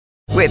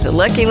With the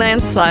Lucky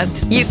Land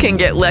Slots, you can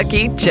get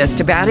lucky just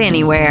about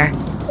anywhere.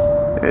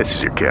 This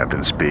is your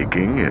captain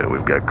speaking.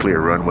 We've got clear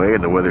runway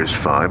and the weather's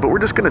fine, but we're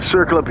just going to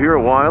circle up here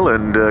a while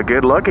and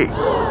get lucky.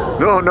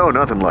 No,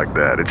 nothing like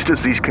that. It's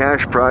just these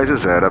cash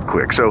prizes add up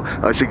quick. So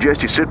I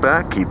suggest you sit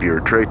back, keep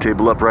your tray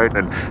table upright,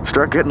 and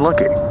start getting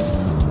lucky.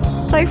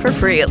 Play for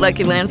free at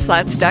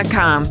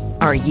LuckyLandSlots.com.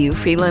 Are you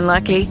feeling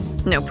lucky?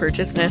 No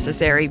purchase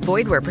necessary.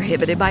 Void where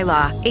prohibited by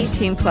law.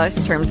 18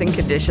 plus terms and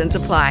conditions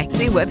apply.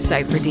 See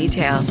website for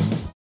details.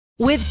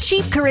 With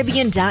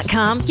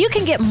CheapCaribbean.com, you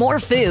can get more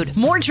food,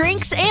 more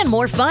drinks, and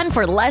more fun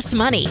for less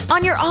money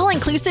on your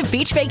all-inclusive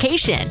beach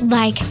vacation.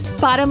 Like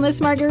bottomless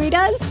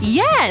margaritas?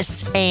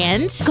 Yes,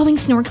 and going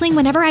snorkeling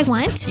whenever I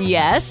want?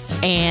 Yes,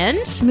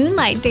 and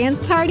moonlight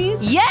dance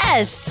parties?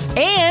 Yes,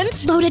 and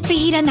loaded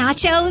fajita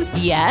nachos?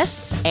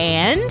 Yes,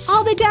 and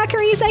all the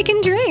daiquiris I can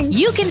drink.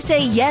 You can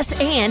say yes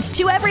and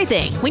to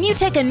everything when you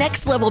take a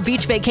next-level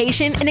beach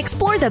vacation and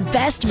explore the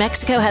best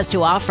Mexico has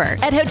to offer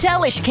at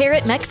Hotel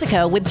Xcaret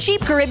Mexico with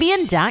CheapCaribbean.com.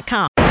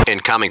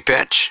 Incoming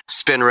pitch.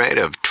 Spin rate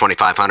of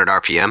 2,500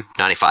 RPM,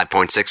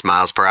 95.6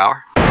 miles per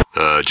hour.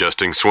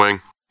 Adjusting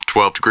swing,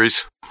 12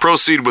 degrees.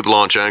 Proceed with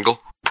launch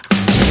angle.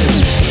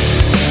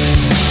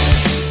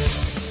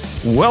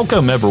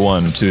 Welcome,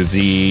 everyone, to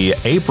the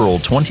April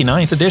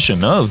 29th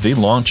edition of the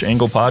Launch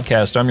Angle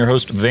Podcast. I'm your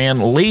host,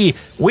 Van Lee.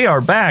 We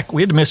are back.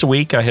 We had to miss a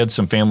week. I had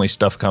some family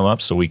stuff come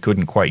up, so we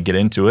couldn't quite get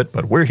into it,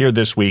 but we're here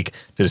this week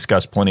to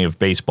discuss plenty of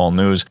baseball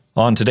news.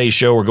 On today's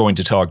show, we're going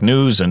to talk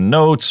news and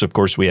notes. Of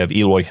course, we have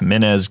Eloy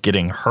Jimenez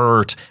getting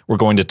hurt. We're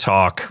going to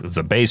talk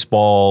the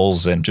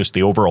baseballs and just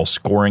the overall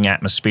scoring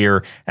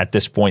atmosphere at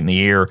this point in the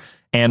year.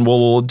 And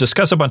we'll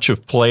discuss a bunch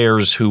of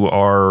players who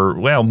are,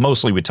 well,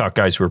 mostly we talk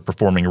guys who are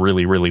performing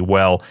really, really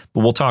well,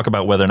 but we'll talk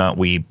about whether or not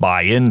we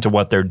buy into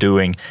what they're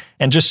doing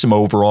and just some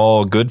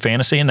overall good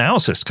fantasy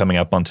analysis coming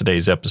up on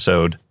today's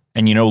episode.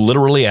 And, you know,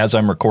 literally as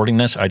I'm recording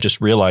this, I just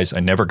realized I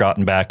never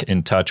gotten back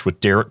in touch with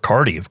Derek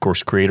Carty, of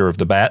course, creator of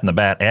The Bat and The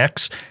Bat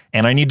X,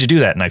 and I need to do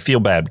that, and I feel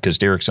bad because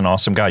Derek's an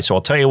awesome guy. So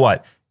I'll tell you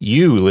what.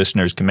 You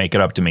listeners can make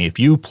it up to me. If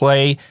you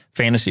play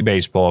fantasy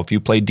baseball, if you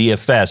play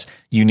DFS,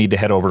 you need to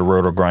head over to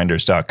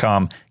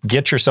rotogrinders.com.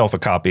 Get yourself a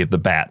copy of The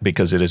Bat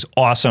because it is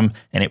awesome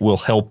and it will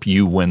help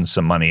you win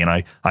some money. And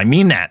I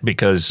mean that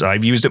because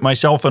I've used it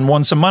myself and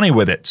won some money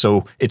with it.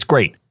 So it's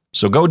great.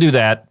 So go do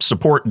that,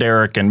 support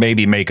Derek, and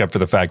maybe make up for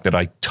the fact that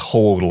I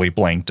totally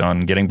blanked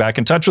on getting back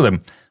in touch with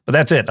him. But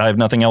that's it. I have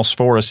nothing else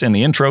for us in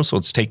the intro, so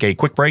let's take a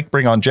quick break,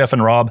 bring on Jeff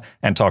and Rob,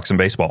 and talk some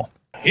baseball.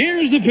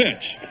 Here's the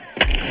pitch.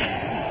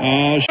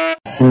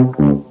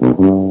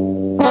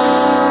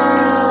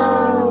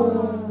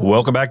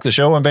 Welcome back to the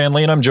show. I'm Van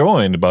Lee, and I'm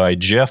joined by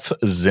Jeff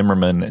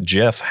Zimmerman.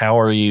 Jeff, how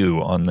are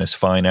you on this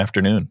fine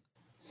afternoon?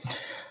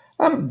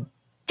 I'm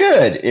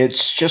good.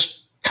 It's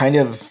just kind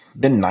of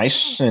been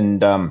nice,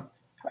 and I'm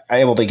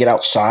able to get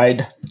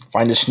outside,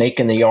 find a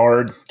snake in the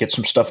yard, get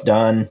some stuff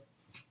done.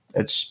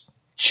 It's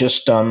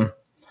just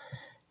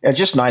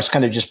just nice.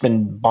 Kind of just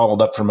been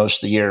bottled up for most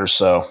of the year,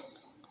 so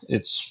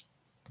it's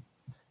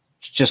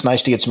just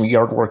nice to get some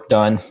yard work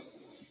done.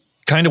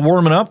 Kind of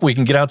warming up. We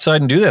can get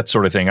outside and do that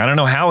sort of thing. I don't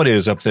know how it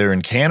is up there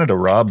in Canada,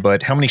 Rob,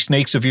 but how many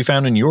snakes have you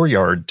found in your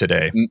yard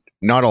today?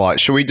 Not a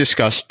lot. Should we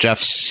discuss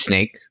Jeff's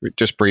snake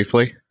just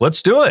briefly?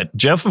 Let's do it.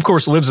 Jeff, of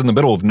course, lives in the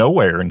middle of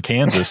nowhere in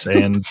Kansas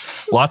and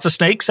lots of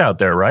snakes out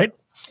there, right?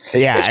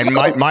 Yeah, and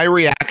my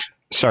reaction.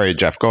 Sorry,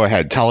 Jeff, go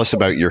ahead. Tell us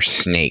about your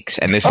snakes.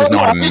 And this is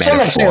not a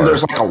metaphor.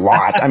 There's like a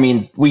lot. I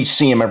mean, we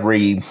see them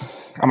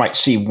I might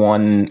see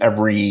one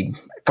every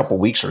couple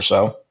weeks or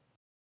so.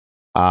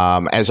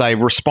 As I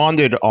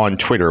responded on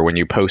Twitter when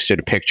you posted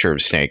a picture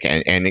of snake,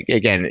 and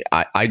again,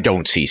 I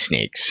don't see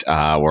snakes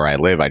where I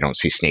live. I don't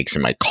see snakes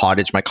in my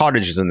cottage. My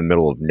cottage is in the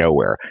middle of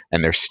nowhere,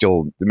 and there's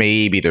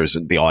there's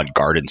the odd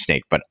garden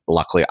snake, but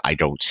luckily I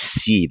don't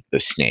see the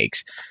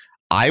snakes.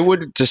 I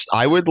would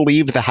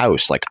leave the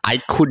house. Like,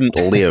 I couldn't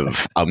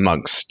live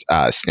amongst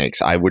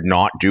snakes. I would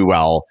not do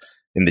well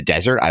in the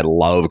desert. I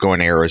love going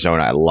to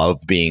Arizona. I love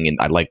being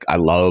I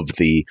love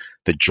the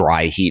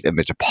dry heat and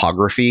the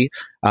topography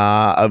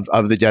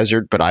of the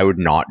desert, but I would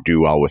not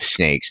do well with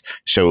snakes.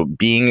 So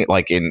being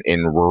like in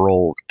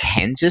rural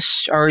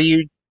Kansas, are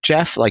you,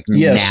 Jeff? Like,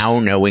 yes. Now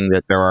knowing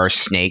that there are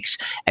snakes,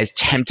 as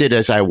tempted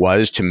as I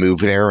was to move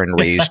there and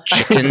raise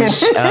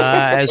chickens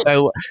as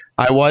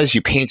I was,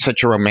 you paint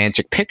such a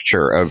romantic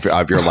picture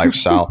of your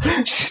lifestyle.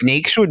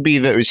 Snakes would be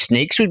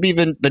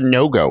the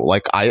no-go.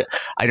 Like, I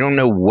don't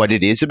know what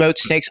it is about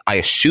snakes. I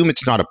assume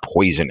it's not a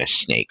poisonous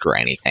snake or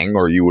anything,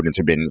 or you wouldn't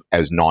have been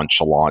as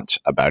nonchalant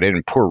about it.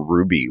 And poor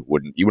Ruby you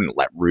wouldn't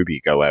let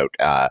Ruby go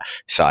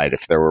outside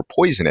if there were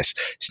poisonous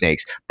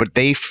snakes. But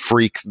they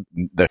freak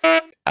the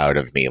out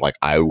of me. Like,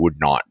 I would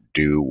not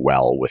do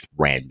well with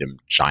random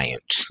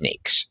giant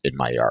snakes in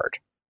my yard.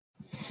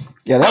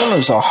 Yeah, that one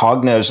was a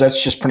hognose.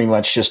 That's just pretty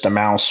much just a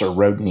mouse or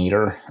rodent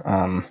eater.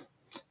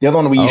 The other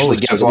one we usually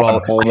get is a lot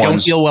of whole I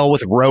ones.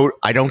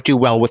 I don't do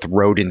well with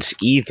rodents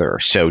either.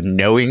 So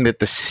knowing that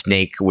the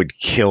snake would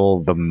kill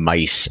the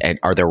mice, and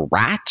are there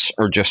rats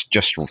or just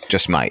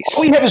mice?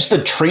 All we have is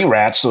the tree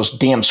rats, those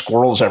damn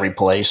squirrels every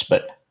place,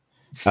 but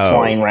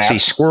flying rats. See,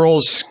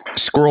 squirrels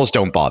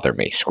don't bother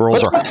me.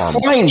 Squirrels are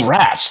harmless. Flying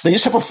rats. They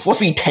just have a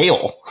fluffy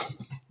tail.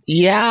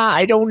 Yeah,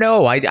 I don't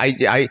know.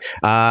 I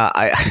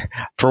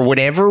for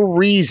whatever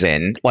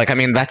reason,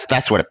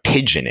 that's what a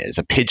pigeon is.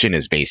 A pigeon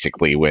is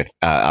basically with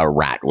a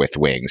rat with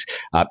wings.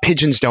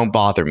 Pigeons don't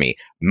bother me.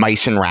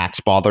 Mice and rats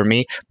bother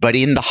me. But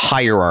in the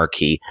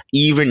hierarchy,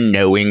 even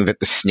knowing that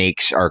the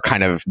snakes are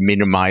kind of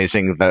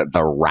minimizing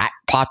the rat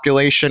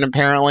population,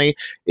 apparently,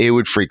 it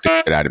would freak the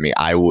shit out of me.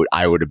 I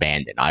would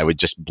abandon. I would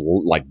just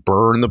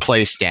burn the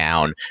place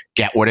down,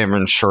 get whatever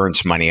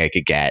insurance money I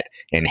could get,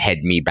 and head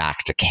me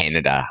back to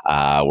Canada,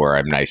 where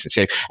I'm nice and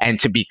safe. And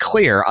to be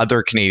clear,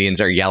 other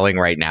Canadians are yelling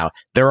right now.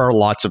 There are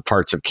lots of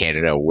parts of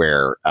Canada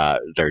where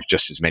there's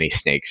just as many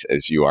snakes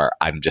as you are.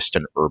 I'm just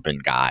an urban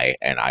guy,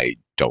 and I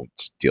don't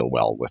deal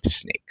well with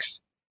snakes.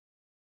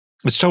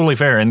 It's totally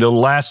fair. And the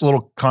last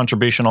little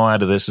contribution I'll add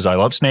to this is I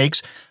love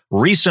snakes.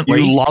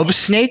 Recently, you love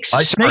snakes?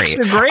 Snakes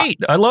are great.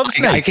 I love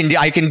snakes.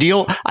 I can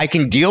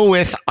deal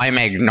with. I'm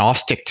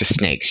agnostic to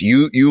snakes.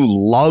 You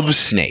love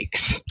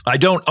snakes. I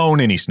don't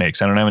own any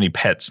snakes. I don't have any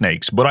pet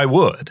snakes, but I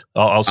would.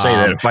 I'll say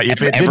that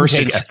if it didn't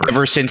take effort.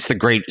 Ever since the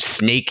great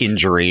snake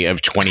injury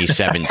of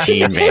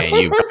 2017, man,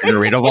 you've gotten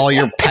rid of all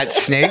your pet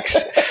snakes.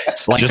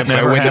 Like just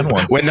never had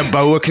one. When the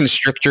boa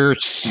constrictor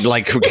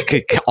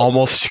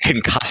almost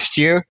concussed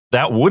you.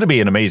 That would be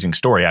an amazing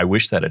story. I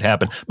wish that had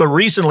happened. But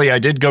recently I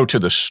did go to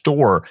the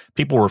store.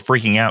 People were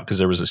freaking out because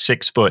there was a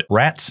 6-foot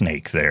rat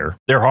snake there.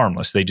 They're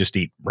harmless. They just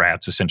eat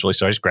rats, essentially.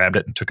 So I just grabbed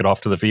it and took it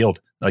off to the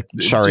field.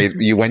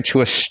 You went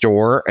to a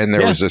store and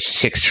there was a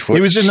 6-foot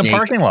He was in snake. the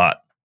parking lot.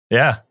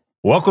 Yeah.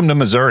 Welcome to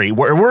Missouri.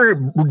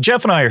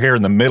 Jeff and I are here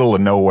in the middle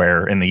of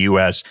nowhere in the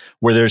U.S.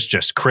 where there's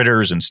just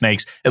critters and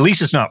snakes. At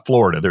least it's not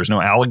Florida. There's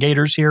no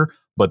alligators here,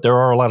 but there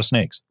are a lot of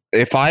snakes.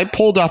 If I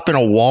pulled up in a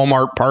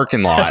Walmart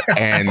parking lot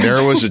and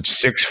there was a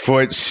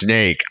 6-foot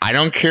snake, I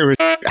don't care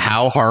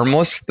how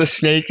harmless the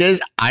snake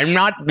is. I'm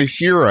not the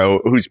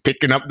hero who's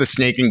picking up the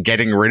snake and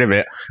getting rid of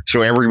it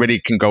so everybody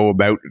can go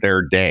about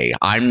their day.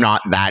 I'm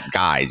not that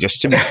guy.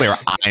 Just to be clear,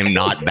 I'm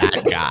not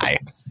that guy.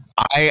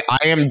 I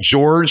am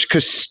George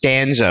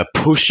Costanza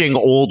pushing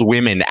old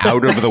women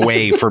out of the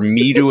way for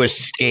me to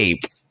escape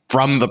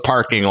from the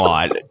parking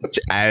lot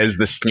as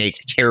the snake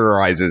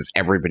terrorizes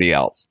everybody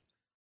else.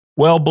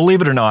 Well,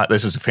 believe it or not,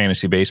 this is a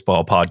fantasy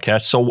baseball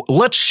podcast. So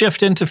let's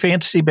shift into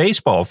fantasy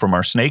baseball from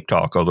our snake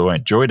talk, although I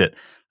enjoyed it.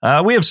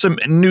 We have some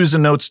news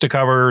and notes to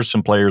cover,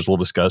 some players we'll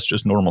discuss,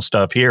 just normal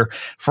stuff here.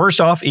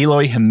 First off,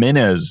 Eloy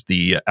Jimenez,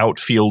 the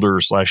outfielder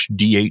 /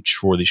 DH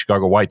for the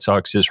Chicago White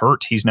Sox, is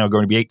hurt. He's now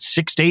going to be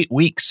 6 to 8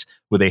 weeks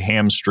with a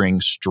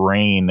hamstring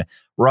strain.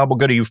 Rob, we'll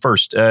go to you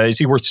first. Is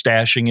he worth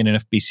stashing in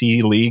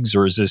FBC leagues,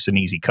 or is this an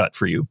easy cut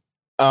for you?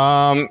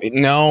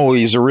 No,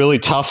 he's a really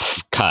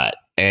tough cut.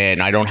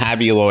 And I don't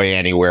have Eloy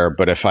anywhere,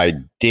 but if I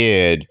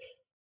did,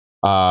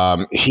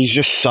 he's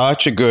just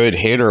such a good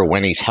hitter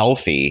when he's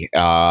healthy.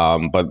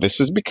 But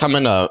this is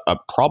becoming a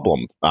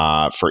problem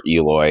for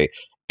Eloy.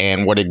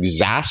 And what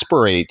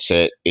exasperates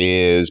it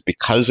is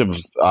because of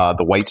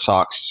the White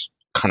Sox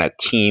kind of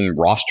team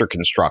roster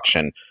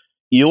construction,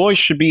 Eloy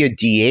should be a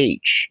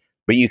DH.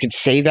 But you could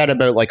say that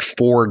about like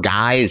 4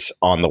 guys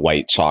on the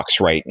White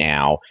Sox right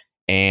now.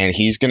 And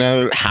he's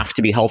going to have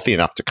to be healthy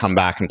enough to come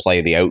back and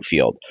play the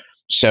outfield.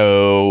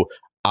 So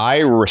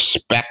I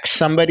respect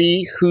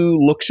somebody who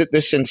looks at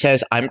this and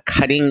says, I'm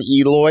cutting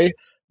Eloy,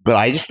 but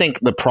I just think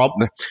the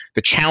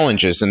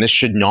challenge is, and this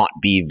should not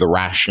be the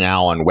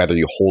rationale on whether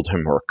you hold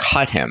him or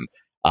cut him.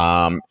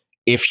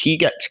 If he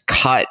gets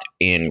cut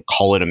in,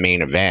 call it a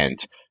main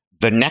event,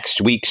 the next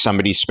week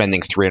somebody's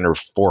spending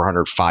 $300,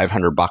 $400,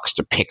 $500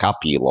 to pick up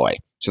Eloy.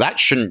 So that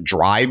shouldn't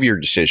drive your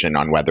decision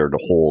on whether to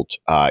hold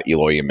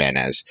Eloy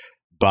Jimenez.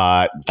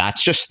 But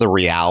that's just the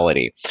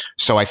reality.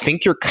 So I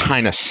think you're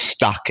kind of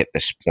stuck at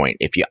this point.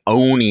 If you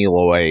own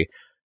Eloy,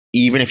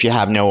 even if you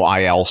have no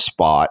IL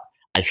spot,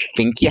 I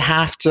think you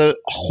have to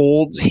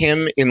hold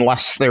him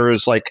unless there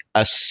is like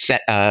a set,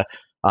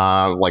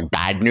 like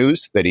bad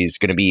news that he's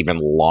going to be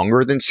even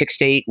longer than 6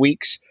 to 8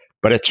 weeks.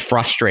 But it's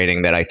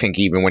frustrating that I think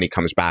even when he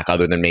comes back,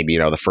 other than maybe,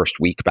 the first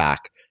week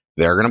back,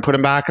 they're going to put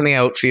him back in the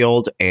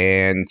outfield.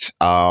 And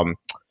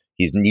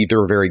he's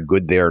neither very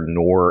good there,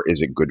 nor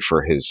is it good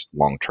for his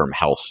long-term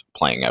health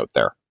playing out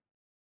there.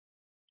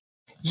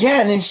 Yeah,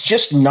 and he's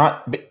just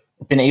not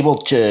been able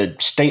to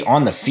stay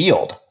on the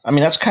field. I mean,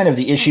 that's kind of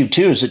the issue,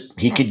 too, is that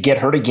he could get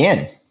hurt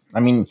again.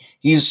 I mean,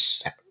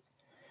 he's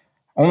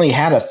only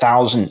had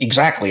 1,000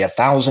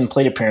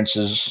 plate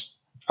appearances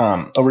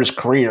over his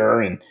career.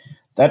 And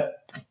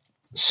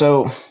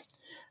so, I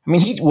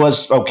mean, he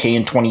was okay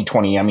in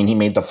 2020. I mean, he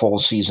made the full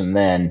season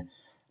then.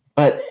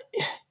 But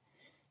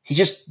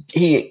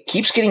he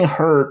keeps getting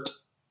hurt,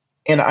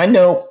 and I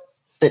know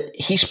that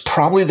he's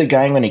probably the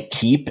guy I'm going to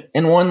keep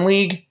in one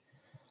league,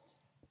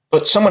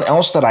 but someone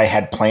else that I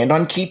had planned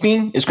on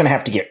keeping is going to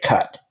have to get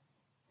cut.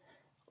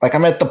 like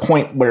I'm at the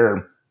point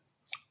where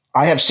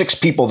I have 6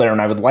 people there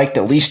and I would like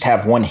to at least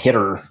have one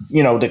hitter,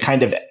 to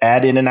kind of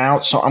add in and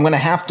out. So I'm going to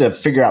have to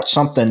figure out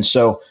something.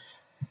 So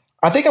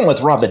I think I'm with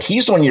Rob that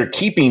he's the one you're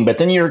keeping, but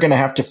then you're going to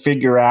have to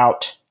figure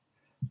out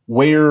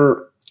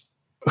who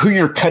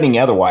you're cutting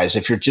otherwise.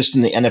 If you're just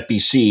in the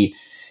NFBC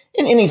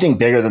and anything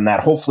bigger than that,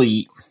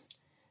 hopefully,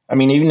 I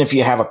mean, even if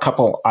you have a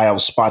couple IL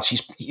spots,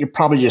 you're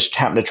probably just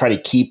happen to try to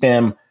keep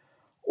him.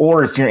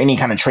 Or if you're any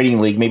kind of trading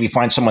league, maybe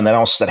find someone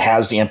else that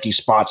has the empty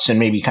spots and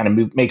maybe kind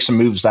of make some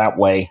moves that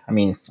way. I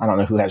mean, I don't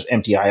know who has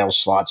empty IL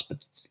slots, but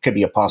it could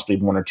be possibly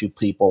 1 or 2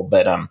 people.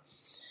 But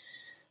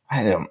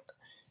I don't.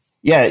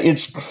 Yeah,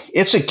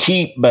 it's a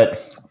keep.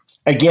 But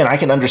again, I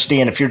can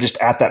understand if you're just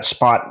at that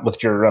spot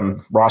with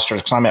your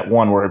rosters, because I'm at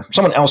one where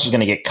someone else is going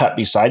to get cut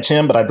besides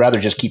him. But I'd rather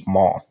just keep them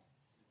all.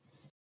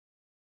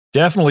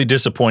 Definitely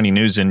disappointing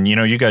news. And,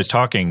 you guys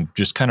talking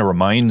just kind of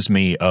reminds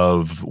me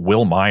of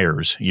Will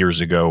Myers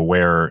years ago,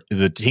 where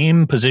the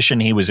team position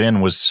he was in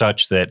was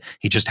such that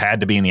he just had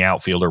to be in the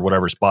outfield or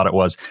whatever spot it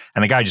was.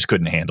 And the guy just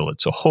couldn't handle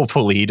it. So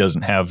hopefully he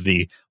doesn't have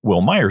the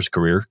Will Myers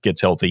career,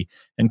 gets healthy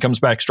and comes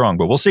back strong.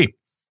 But we'll see.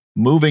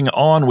 Moving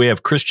on, we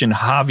have Christian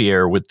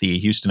Javier with the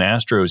Houston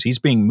Astros. He's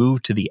being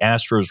moved to the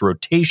Astros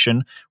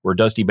rotation, where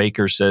Dusty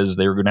Baker says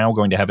they're now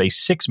going to have a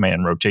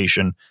 6-man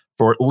rotation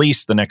for at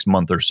least the next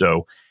month or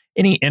so.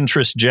 Any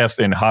interest, Jeff,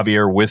 in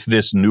Javier with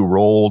this new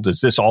role?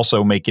 Does this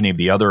also make any of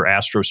the other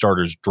Astro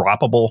starters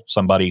droppable?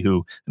 Somebody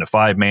who in a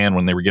 5-man,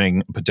 when they were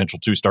getting potential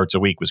 2 starts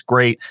a week, was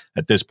great.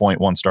 At this point,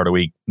 1 start a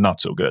week,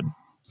 not so good.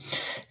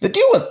 The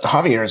deal with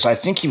Javier is I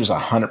think he was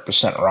 100%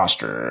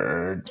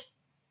 rostered,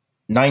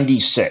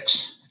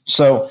 96.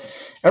 So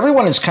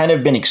everyone has kind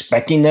of been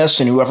expecting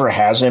this, and whoever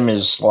has him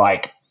is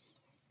like,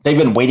 they've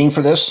been waiting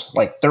for this.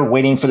 Like, they're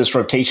waiting for this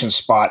rotation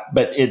spot,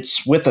 but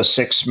it's with a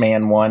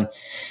 6-man one.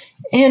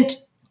 And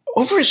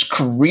over his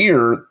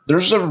career,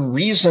 there's a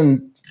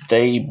reason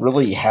they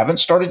really haven't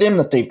started him,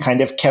 that they've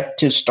kind of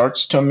kept his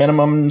starts to a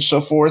minimum and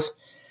so forth.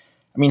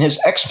 I mean, his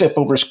xFIP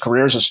over his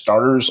career as a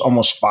starter is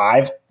almost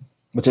 5,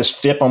 with his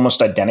FIP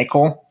almost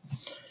identical.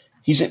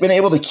 He's been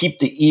able to keep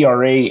the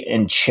ERA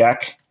in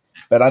check,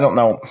 but I don't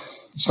know.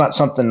 It's not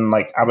something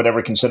like I would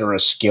ever consider a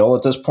skill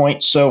at this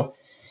point. So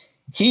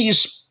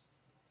he's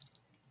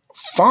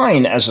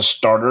fine as a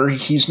starter.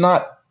 He's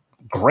not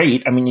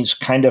great. I mean, he's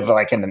kind of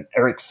like an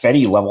Eric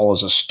Fetty level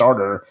as a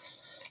starter.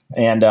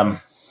 And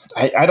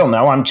I don't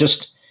know.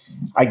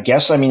 I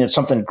guess, I mean, it's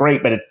something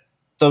great, but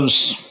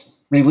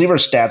those reliever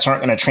stats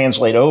aren't going to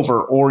translate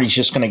over, or he's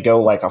just going to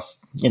go like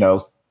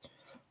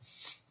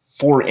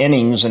 4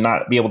 innings and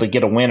not be able to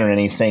get a win or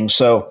anything.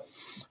 So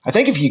I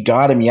think if you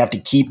got him, you have to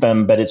keep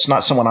him, but it's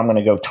not someone I'm going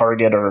to go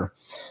target, or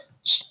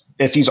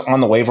if he's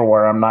on the waiver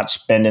wire, I'm not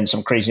spending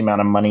some crazy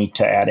amount of money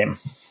to add him.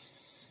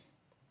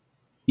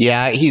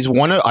 Yeah, he's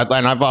one of,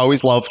 and I've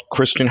always loved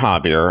Christian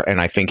Javier,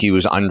 and I think he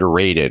was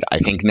underrated. I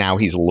think now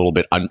he's a little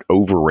bit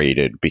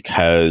overrated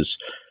because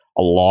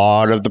a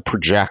lot of the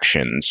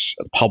projections,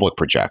 public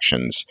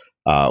projections,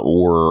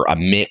 were a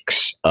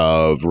mix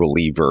of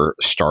reliever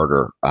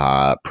starter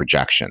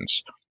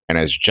projections. And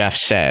as Jeff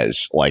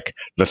says, like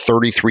the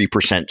 33%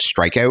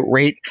 strikeout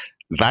rate,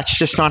 that's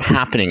just not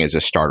happening as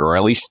a starter, or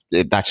at least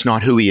that's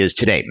not who he is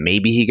today.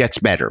 Maybe he gets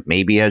better.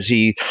 Maybe as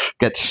he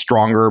gets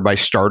stronger by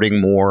starting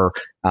more,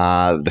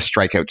 the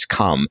strikeouts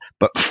come.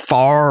 But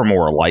far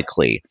more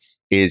likely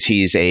is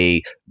he's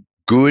a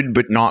good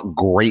but not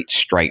great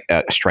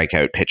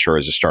strikeout pitcher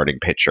as a starting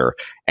pitcher.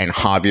 And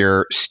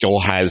Javier still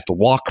has the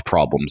walk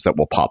problems that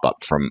will pop up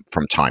from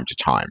time to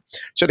time.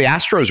 So the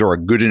Astros are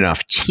a good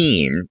enough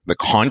team. The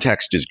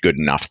context is good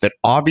enough that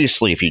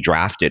obviously if you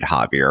drafted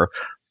Javier,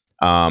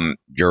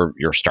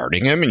 you're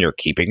starting him and you're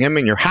keeping him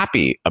and you're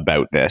happy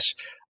about this.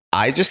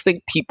 I just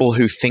think people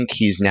who think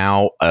he's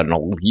now an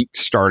elite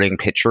starting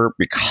pitcher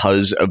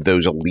because of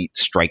those elite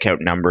strikeout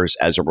numbers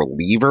as a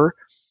reliever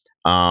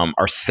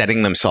are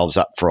setting themselves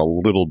up for a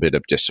little bit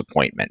of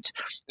disappointment.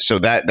 So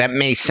that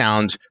may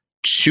sound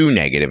too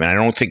negative, and I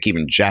don't think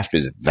even Jeff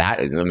is that.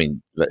 I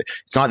mean,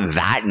 it's not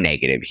that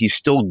negative. He's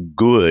still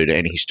good,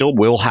 and he still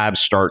will have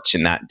starts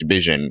in that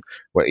division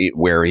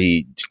where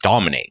he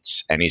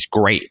dominates, and he's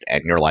great.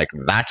 And you're like,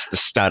 that's the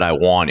stud I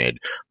wanted.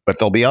 But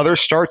there'll be other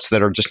starts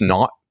that are just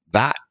not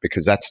that,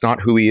 because that's not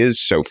who he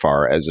is so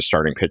far as a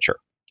starting pitcher.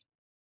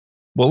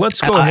 Well,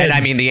 let's go ahead. And I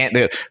mean,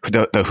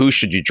 the who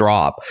should you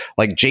drop?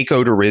 Like Jake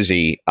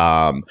Odorizzi,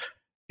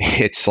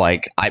 it's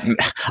like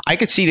I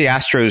could see the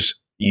Astros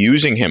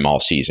using him all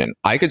season.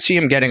 I could see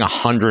him getting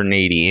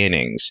 180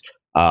 innings.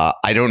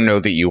 I don't know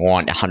that you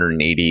want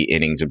 180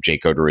 innings of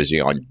Jake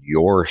Odorizzi on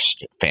your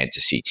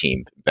fantasy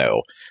team,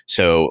 though.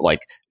 So,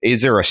 like,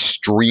 is there a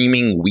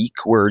streaming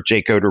week where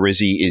Jake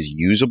Odorizzi is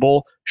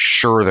usable?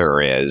 Sure,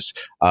 there is.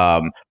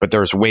 But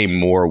there's way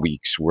more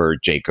weeks where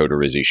Jake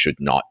Odorizzi should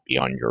not be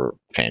on your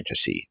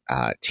fantasy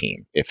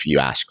team. If you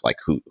ask, like,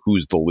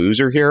 who's the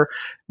loser here?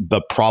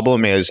 The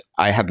problem is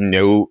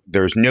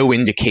there's no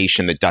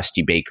indication that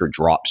Dusty Baker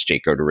drops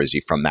Jake Odorizzi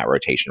from that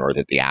rotation, or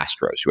that the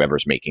Astros,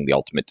 whoever's making the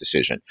ultimate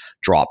decision,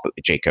 drop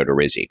Jake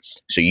Odorizzi.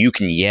 So you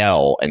can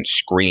yell and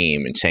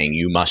scream and saying,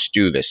 you must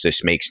do this.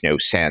 This makes no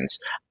sense.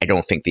 I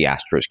don't think the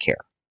Astros care.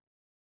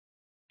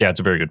 Yeah, it's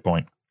a very good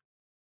point.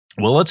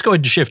 Well, let's go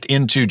ahead and shift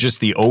into just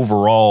the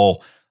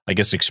overall, I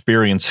guess,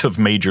 experience of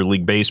Major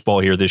League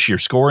Baseball here this year.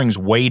 Scoring's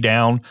way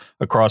down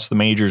across the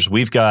majors.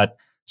 We've got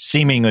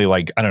seemingly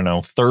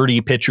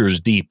 30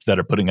 pitchers deep that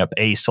are putting up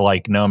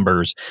ace-like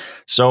numbers.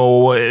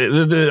 So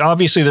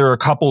obviously there are a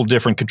couple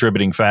different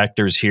contributing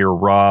factors here,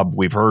 Rob.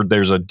 We've heard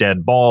there's a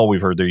dead ball.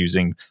 We've heard they're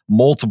using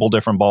multiple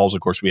different balls.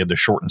 Of course, we had the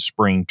shortened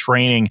spring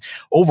training.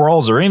 Overall,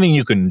 is there anything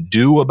you can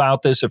do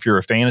about this if you're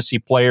a fantasy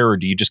player, or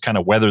do you just kind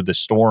of weather the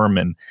storm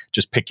and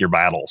just pick your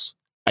battles?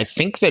 I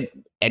think that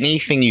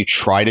anything you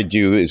try to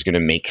do is going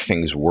to make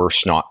things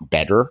worse, not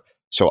better.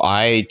 So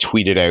I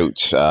tweeted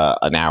out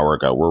an hour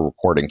ago, we're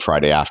recording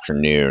Friday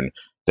afternoon.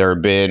 There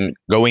have been,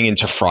 going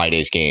into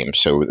Friday's game,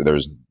 so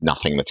there's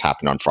nothing that's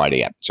happened on Friday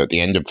yet. So at the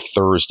end of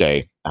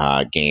Thursday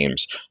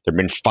games, there have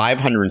been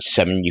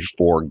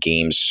 574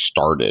 games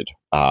started,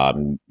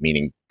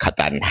 meaning cut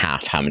that in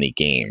half, how many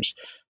games.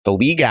 The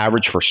league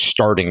average for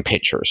starting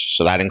pitchers,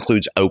 so that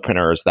includes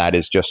openers, that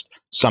is just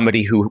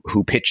somebody who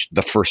pitched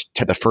the first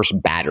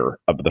batter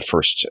of the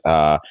first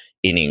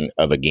inning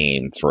of a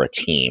game for a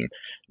team.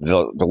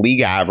 The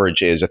league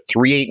average is a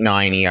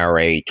 3.89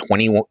 ERA,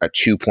 a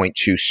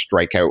 2.2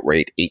 strikeout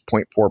rate,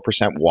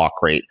 8.4% walk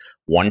rate,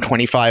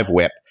 125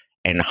 WHIP,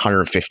 and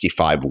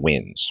 155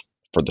 wins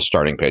for the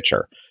starting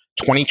pitcher.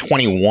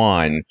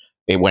 2021,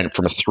 it went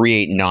from a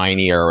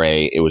 3.89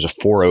 ERA. It was a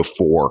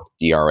 4.04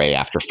 ERA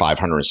after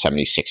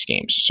 576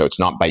 games. So it's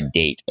not by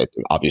date.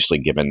 Obviously,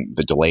 given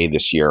the delay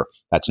this year,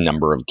 that's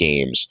number of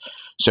games.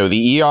 So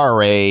the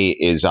ERA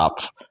is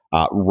up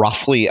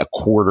roughly a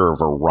quarter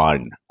of a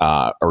run,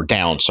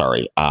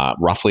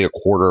 roughly a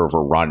quarter of a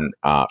run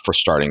for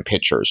starting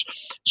pitchers.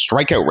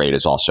 Strikeout rate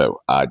is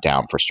also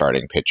down for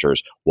starting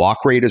pitchers.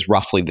 Walk rate is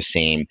roughly the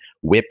same.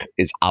 WHIP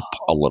is up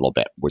a little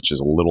bit, which is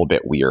a little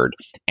bit weird.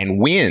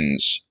 And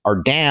wins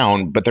are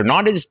down, but they're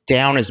not as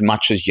down as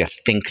much as you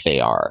think they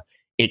are.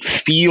 It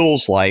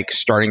feels like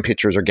starting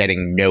pitchers are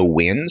getting no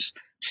wins.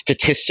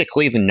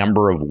 Statistically, the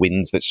number of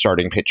wins that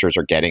starting pitchers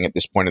are getting at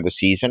this point of the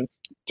season,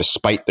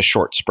 despite the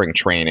short spring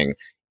training,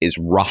 is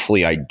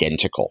roughly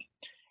identical.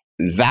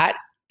 That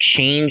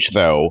change,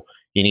 though,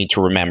 you need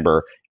to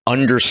remember,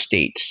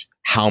 understates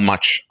how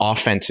much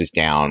offense is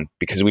down,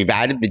 because we've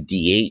added the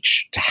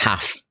DH to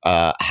half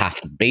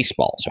of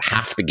baseball. So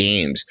half the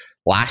games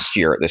last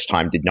year at this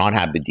time did not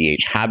have the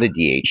DH, have the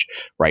DH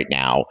right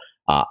now.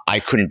 I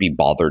couldn't be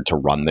bothered to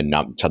run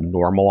to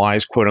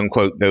normalize, quote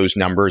unquote, those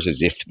numbers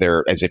as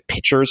if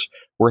pitchers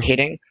were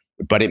hitting.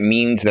 But it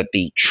means that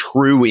the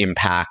true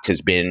impact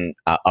has been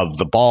of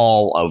the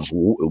ball, of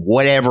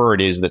whatever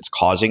it is that's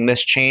causing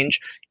this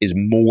change, is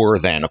more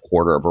than a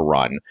quarter of a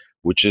run,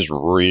 which is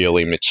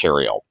really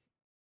material.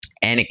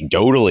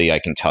 Anecdotally, I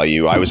can tell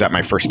you, I was at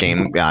my first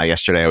game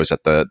yesterday. I was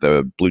at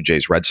the Blue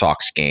Jays Red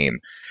Sox game,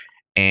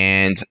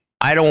 and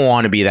I don't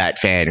want to be that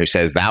fan who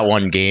says that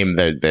one game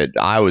that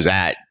I was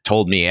at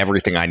told me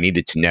everything I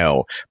needed to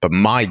know. But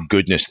my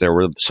goodness, there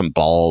were some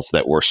balls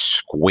that were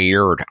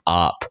squared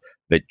up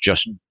that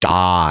just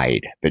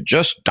died.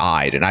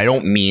 And I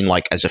don't mean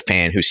like as a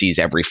fan who sees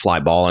every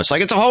fly ball and it's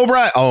like, it's a home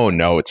run. Oh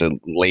no, it's a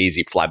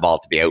lazy fly ball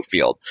to the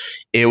outfield.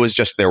 It was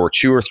just, there were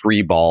 2 or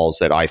 3 balls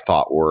that I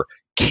thought were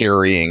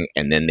carrying,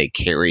 and then they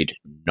carried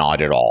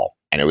not at all.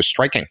 And it was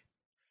striking.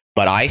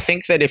 But I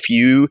think that if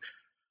you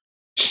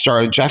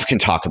Jeff can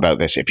talk about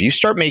this. If you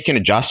start making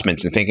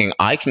adjustments and thinking,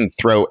 I can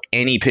throw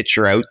any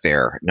pitcher out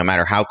there, no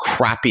matter how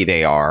crappy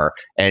they are,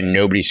 and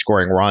nobody's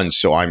scoring runs,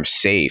 so I'm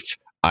safe,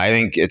 I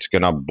think it's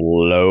going to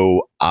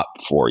blow up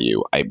for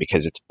you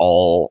because it's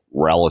all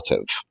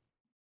relative.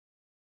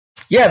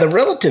 Yeah, the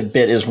relative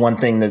bit is one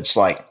thing that's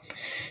like,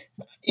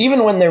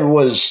 even when there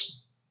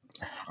was,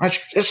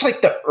 it's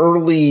like the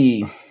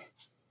early,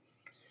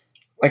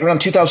 like around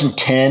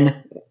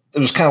 2010, it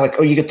was kind of like,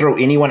 oh, you could throw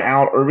anyone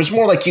out, or it was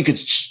more like you could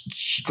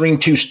string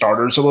 2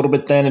 starters a little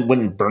bit then. It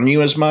wouldn't burn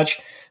you as much,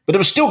 but it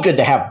was still good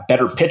to have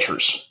better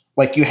pitchers.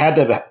 Like you had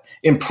to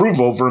improve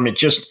over them. It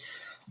just,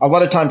 a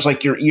lot of times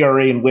like your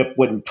ERA and WHIP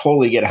wouldn't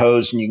totally get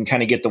hosed, and you can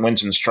kind of get the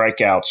wins and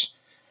strikeouts.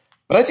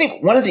 But I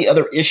think one of the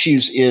other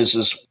issues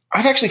is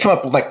I've actually come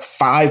up with like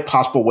 5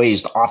 possible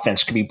ways the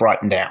offense can be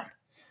brought down.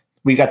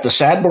 We got the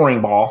sad,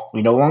 boring ball.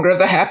 We no longer have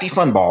the happy,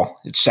 fun ball.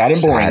 It's sad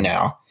and boring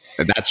now.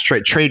 That's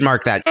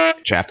trademark that,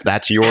 Jeff.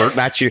 That's you.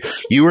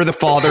 You were the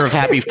father of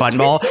happy fun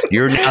ball.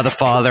 You're now the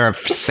father of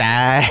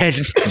sad,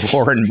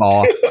 boring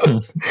ball.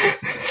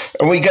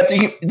 And we got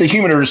the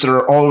humidors that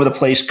are all over the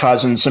place,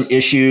 causing some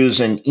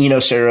issues. And Eno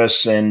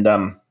Saris and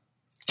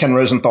Ken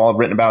Rosenthal have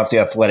written about The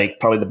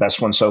Athletic, probably the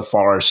best one so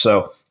far.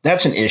 So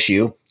that's an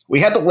issue. We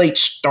had the late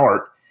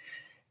start,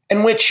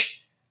 in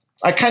which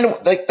I kind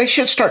of like they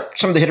should start.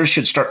 Some of the hitters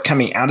should start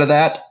coming out of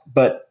that,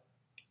 but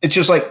it's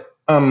just like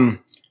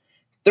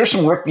there's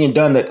some work being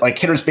done that like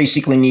hitters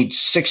basically need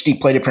 60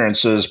 plate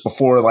appearances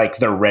before like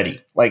they're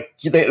ready. Like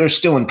they're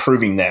still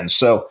improving then,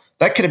 so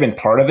that could have been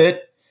part of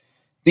it.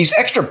 These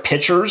extra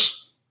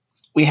pitchers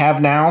we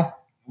have now,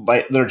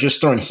 like they're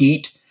just throwing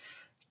heat,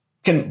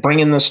 can bring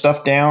in this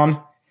stuff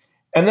down.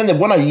 And then the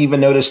one I even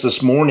noticed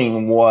this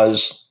morning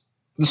was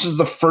this is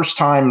the first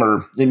time,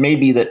 or it may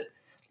be that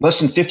less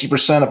than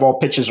 50% of all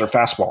pitches are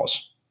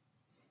fastballs.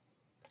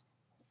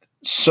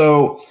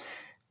 So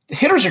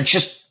hitters are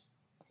just,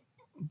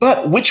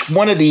 but which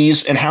one of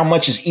these and how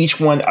much is each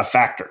one a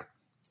factor?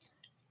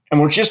 And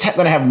we're just going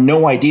to have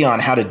no idea on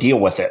how to deal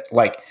with it.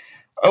 Like,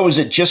 oh, is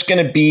it just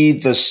going to be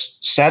this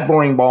sad,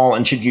 boring ball?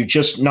 And should you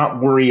just not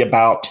worry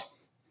about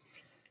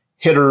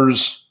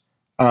hitters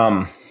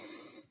and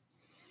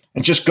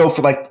just go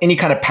for like any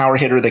kind of power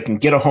hitter that can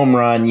get a home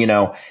run,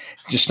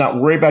 just not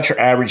worry about your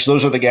average.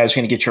 Those are the guys who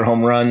are going to get your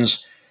home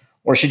runs.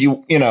 Or should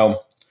you,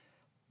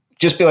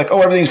 just be like,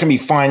 oh, everything's going to be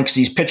fine because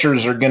these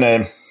pitchers are going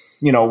to,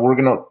 we're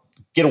going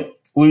to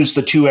lose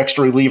the 2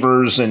 extra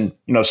relievers and,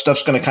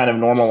 stuff's going to kind of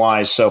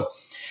normalize. So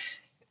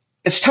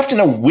it's tough to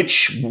know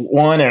which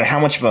one and how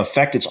much of an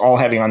effect it's all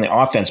having on the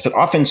offense. But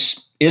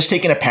offense is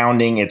taking a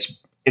pounding.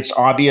 It's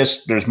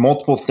obvious. There's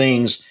multiple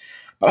things.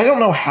 But I don't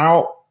know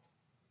how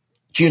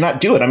do you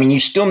not do it? I mean, you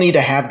still need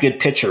to have good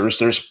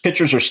pitchers.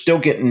 Pitchers are still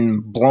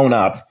getting blown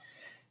up.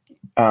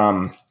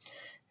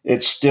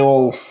 It's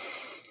still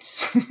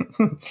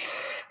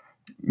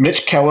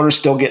Mitch Keller is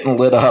still getting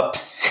lit up.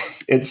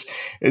 It's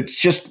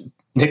just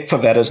Nick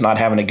Pavetta's not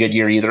having a good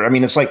year either. I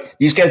mean, it's like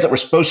these guys that were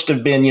supposed to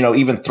have been,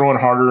 even throwing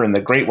harder, and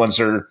the great ones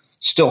are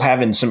still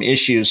having some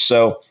issues.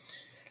 So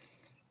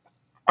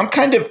I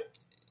think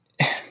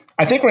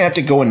we're going to have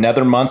to go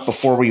another month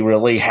before we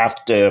really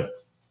have to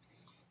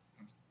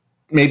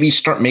maybe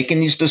start making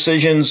these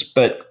decisions.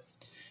 But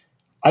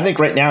I think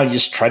right now you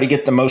just try to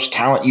get the most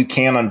talent you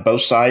can on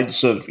both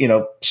sides of,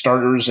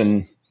 starters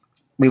and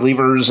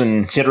relievers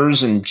and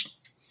hitters, and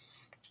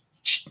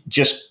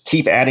just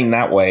keep adding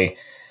that way.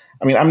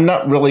 I mean, I'm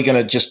not really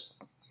going to just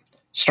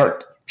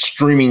start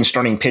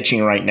starting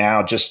pitching right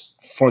now just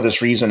for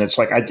this reason. It's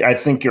like, I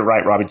think you're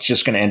right, Rob. It's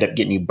just going to end up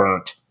getting you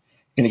burnt.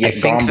 You're going to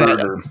get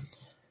Gomberg.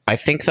 I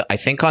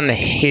think on the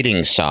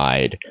hitting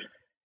side,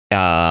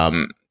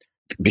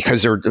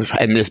 because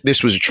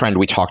this was a trend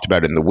we talked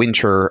about in the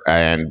winter,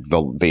 and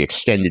the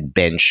extended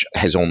bench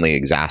has only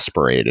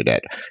exacerbated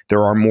it.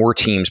 There are more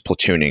teams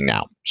platooning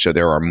now, so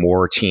there are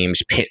more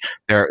teams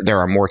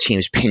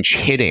pinch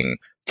hitting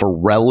for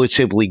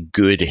relatively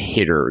good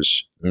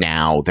hitters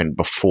now than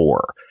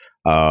before.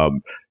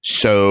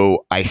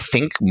 So I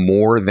think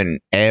more than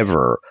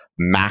ever,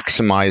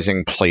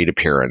 maximizing plate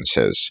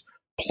appearances,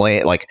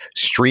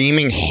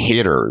 streaming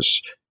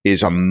hitters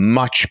is a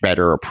much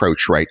better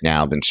approach right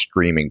now than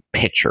streaming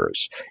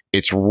pitchers.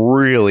 It's in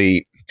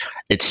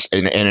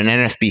an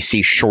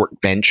NFBC short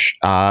bench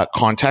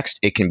context,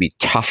 it can be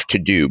tough to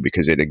do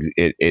because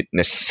it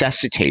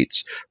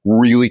necessitates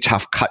really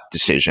tough cut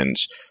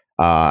decisions.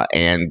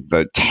 And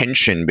the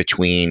tension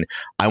between,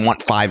 I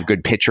want 5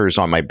 good pitchers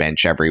on my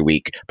bench every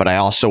week, but I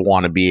also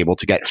want to be able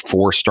to get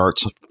 4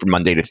 starts from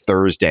Monday to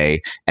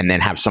Thursday and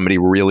then have somebody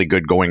really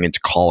good going into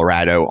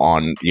Colorado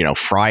on,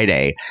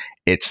 Friday.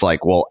 It's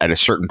like, well, at a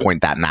certain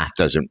point, that math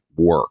doesn't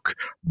work.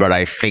 But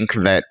I think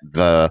that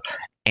the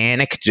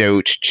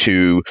anecdote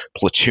to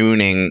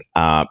platooning,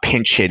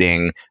 pinch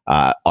hitting,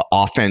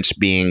 offense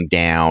being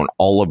down,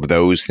 all of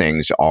those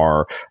things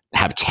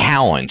have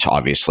talent.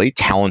 Obviously,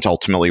 talent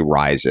ultimately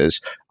rises,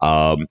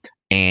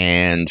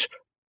 and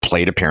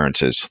plate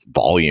appearances,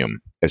 volume,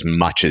 as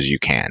much as you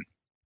can.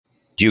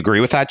 Do you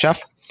agree with that,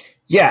 Jeff?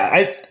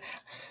 Yeah,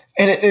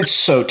 it's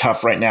so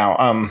tough right now.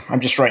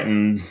 I'm just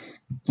writing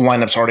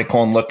lineups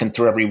article and looking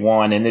through every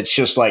one, and it's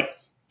just like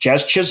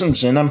Jazz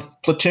Chisholm's in a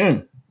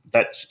platoon.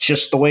 That's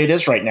just the way it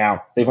is right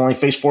now. They've only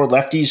faced 4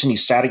 lefties, and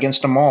he's sat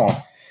against them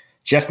all.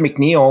 Jeff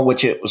McNeil,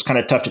 which it was kind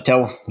of tough to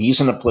tell,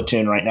 he's in a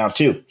platoon right now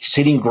too. He's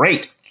hitting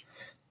great.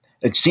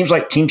 It seems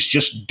like teams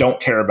just don't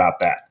care about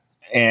that.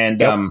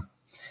 And yep.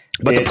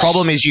 But the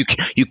problem is you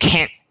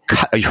can't.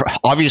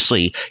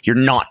 Obviously, you're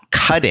not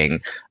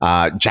cutting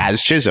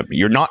Jazz Chisholm.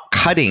 You're not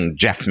cutting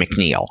Jeff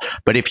McNeil.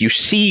 But if you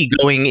see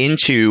going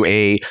into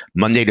a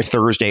Monday to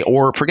Thursday,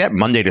 or forget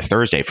Monday to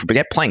Thursday,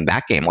 forget playing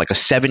that game, like a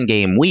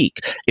 7-game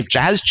week, if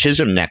Jazz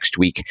Chisholm next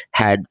week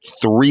had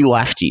 3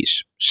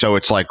 lefties, so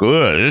it's like,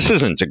 this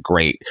isn't a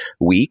great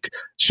week.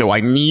 So I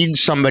need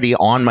somebody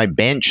on my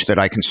bench that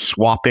I can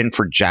swap in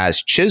for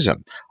Jazz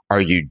Chisholm.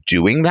 Are you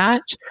doing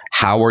that?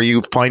 How are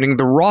you finding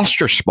the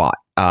roster spot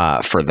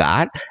for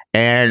that?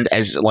 And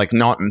as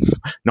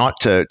not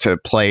to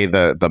play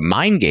the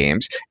mind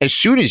games, as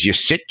soon as you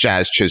sit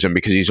Jazz Chisholm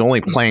because he's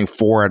only playing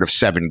 4 out of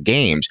 7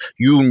 games,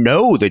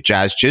 that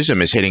Jazz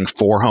Chisholm is hitting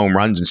 4 home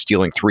runs and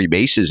stealing 3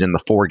 bases in the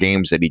 4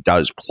 games that he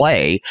does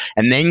play,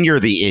 and then you're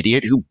the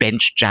idiot who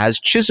benched Jazz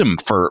Chisholm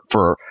for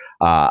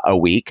a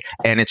week,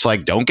 and it's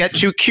like, don't get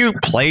too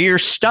cute, play your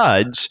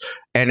studs.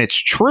 And it's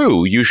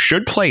true, you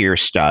should play your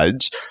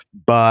studs,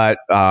 but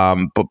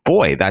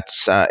boy,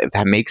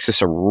 that makes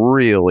this a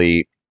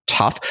really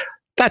tough.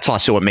 That's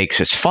also what makes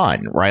this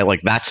fun, right?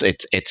 Like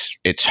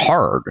it's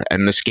hard,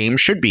 and this game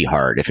should be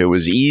hard. If it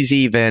was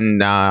easy, then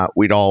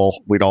we'd all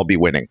be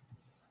winning.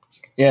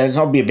 Yeah,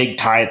 there'll be a big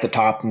tie at the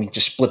top, and we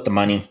just split the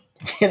money.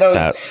 You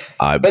know,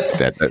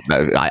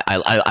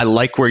 I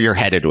like where you're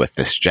headed with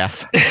this,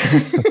 Jeff.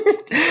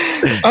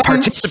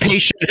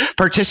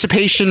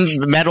 Participation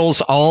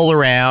medals all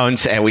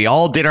around, and we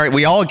all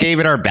gave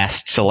it our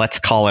best. So let's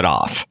call it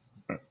off.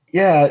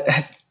 Yeah,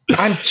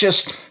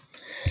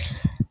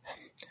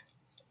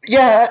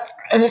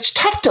 and it's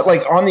tough to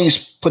like on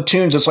these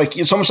platoons.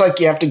 It's almost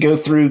like you have to go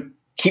through,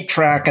 keep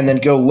track, and then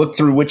go look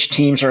through which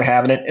teams are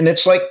having it, and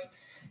it's like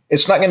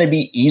it's not going to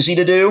be easy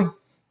to do.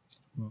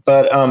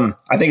 But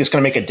I think it's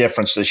going to make a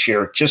difference this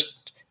year. Or just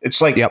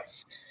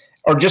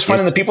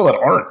finding the people that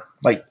aren't.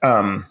 Like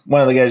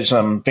one of the guys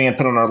Van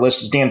put on our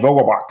list is Dan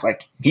Vogelbach.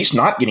 Like he's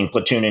not getting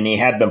platoon, and he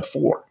had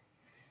before.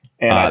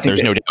 And I think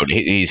there's no doubt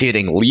he's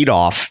hitting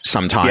leadoff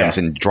sometimes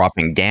and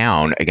dropping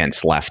down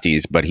against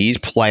lefties, but he's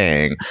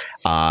playing.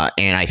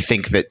 And I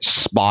think that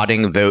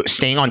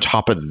staying on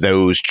top of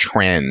those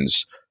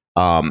trends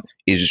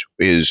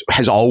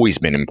has always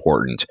been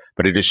important,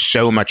 but it is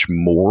so much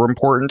more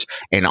important.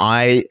 And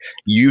I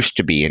used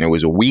to be, and it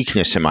was a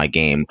weakness in my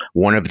game,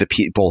 one of the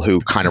people who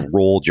kind of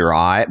rolled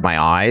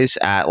my eyes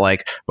at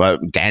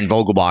Dan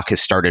Vogelbach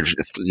has started.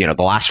 The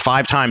last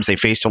 5 times they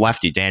faced a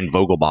lefty, Dan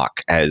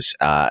Vogelbach has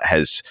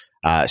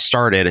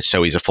started,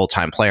 so he's a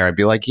full-time player. I'd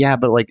be like, yeah,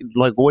 but like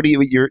what do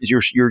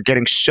you're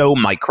getting so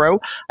micro.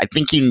 I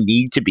think you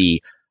need to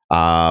be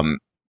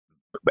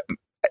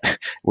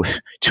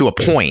to a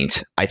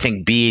point. I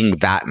think being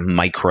that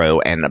micro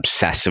and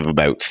obsessive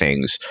about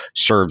things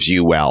serves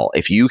you well.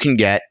 If you can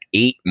get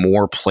 8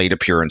 more plate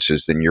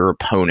appearances than your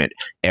opponent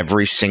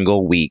every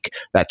single week,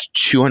 that's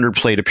 200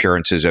 plate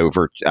appearances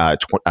over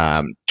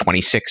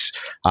 26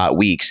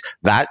 weeks.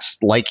 That's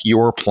like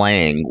you're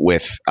playing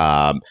with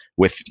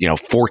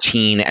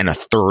 14 and a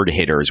third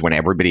hitters when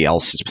everybody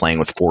else is playing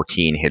with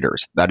 14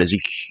 hitters. That is a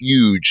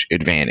huge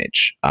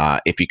advantage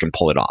if you can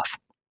pull it off.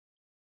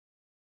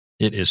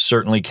 It is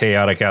certainly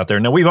chaotic out there.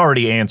 Now, we've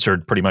already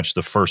answered pretty much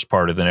the first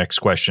part of the next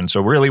question. So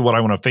really what I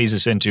want to phase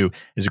this into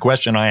is a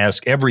question I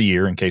ask every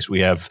year in case we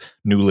have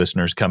new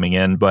listeners coming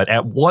in. But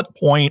at what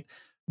point,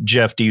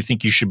 Jeff, do you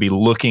think you should be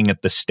looking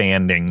at the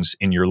standings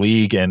in your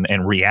league and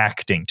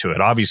reacting to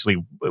it? Obviously,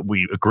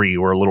 we agree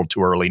we're a little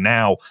too early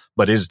now,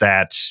 but is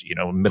that,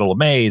 middle of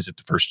May? Is it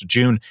the 1st of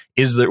June?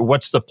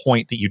 What's the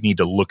point that you need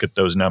to look at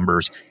those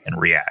numbers and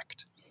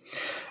react?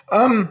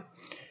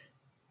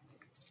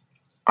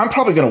 I'm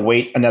probably going to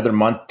wait another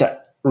month to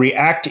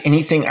react to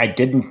anything I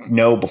didn't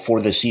know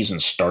before the season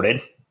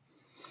started.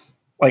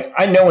 Like,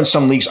 I know in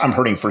some leagues I'm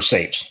hurting for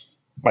saves.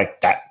 Like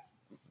that.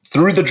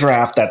 Through the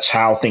draft, that's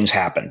how things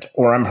happened.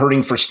 Or I'm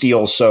hurting for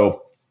steals,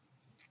 so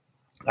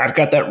I've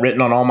got that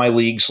written on all my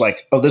leagues. Like,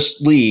 this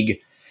league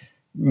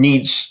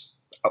needs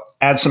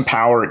add some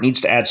power. It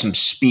needs to add some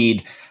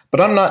speed.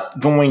 But I'm not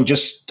going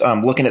just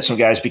looking at some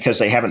guys because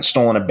they haven't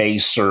stolen a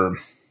base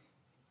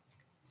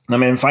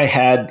if I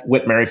had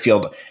Whit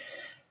Merrifield,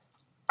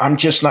 I'm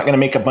just not going to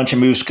make a bunch of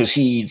moves because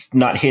he's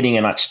not hitting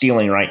and not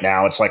stealing right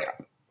now. It's like,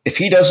 if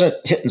he doesn't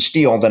hit and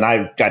steal, then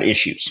I've got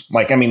issues.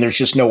 There's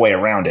just no way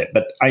around it.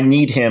 But I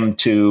need him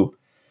to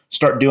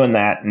start doing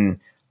that. And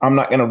I'm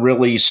not going to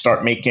really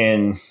start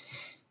making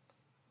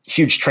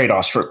huge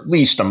trade-offs for at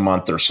least a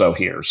month or so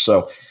here.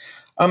 So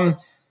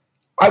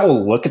I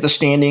will look at the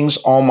standings.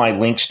 All my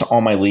links to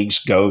all my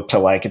leagues go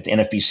to at the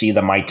NFBC,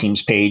 the My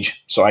Teams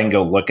page. So I can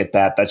go look at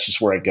that. That's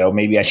just where I go.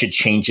 Maybe I should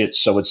change it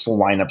so it's the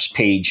lineups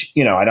page.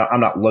 I'm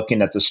not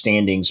looking at the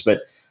standings,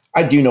 but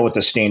I do know what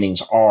the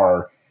standings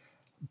are.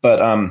 But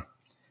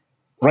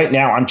right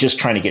now I'm just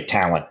trying to get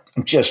talent.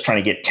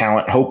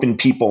 Hoping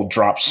people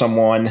drop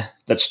someone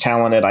that's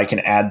talented. I can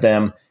add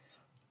them.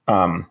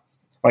 Like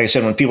I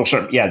said, when people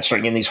start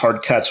getting these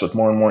hard cuts with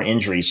more and more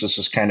injuries, this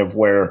is kind of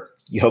where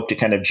you hope to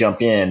kind of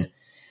jump in.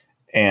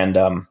 And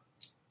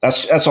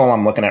that's all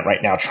I'm looking at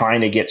right now,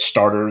 trying to get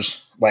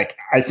starters.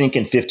 I think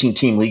in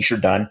 15-team leagues, you're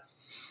done.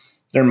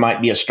 There might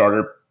be a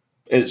starter.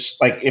 It's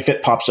like if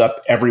it pops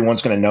up,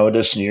 everyone's going to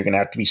notice, and you're going to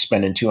have to be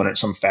spending 200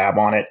 some fab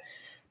on it.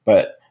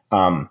 But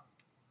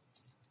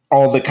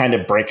all the kind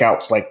of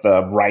breakouts, like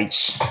the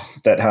rights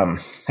that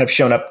have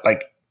shown up,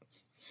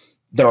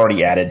 they're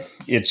already added.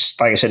 It's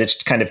like I said,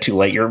 it's kind of too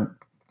late. You're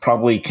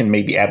probably can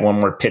maybe add one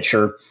more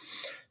pitcher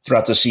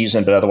throughout the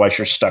season, but otherwise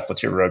you're stuck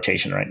with your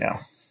rotation right now.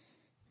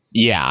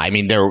 Yeah,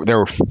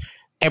 there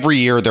every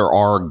year there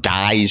are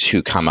guys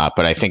who come up,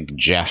 but I think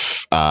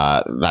Jeff,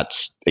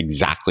 that's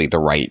exactly the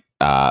right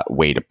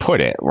way to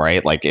put it,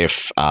 right? Like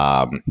if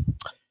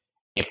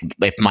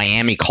if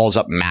Miami calls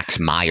up Max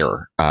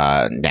Meyer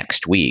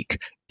next week,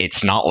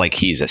 it's not like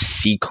he's a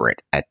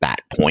secret at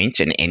that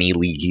point. In any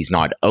league he's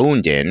not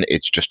owned in,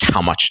 it's just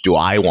how much do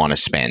I want to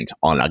spend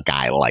on a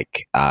guy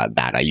like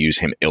that? I use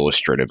him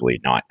illustratively,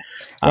 not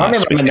well, I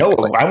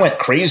remember I went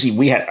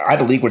crazy. I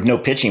had a league with no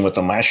pitching with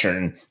him last year,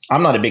 and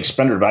I'm not a big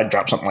spender, but I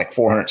dropped something like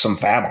 400 some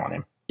fab on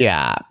him.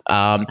 Yeah.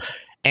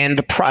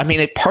 And part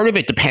of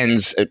it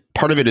depends.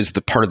 Part of it is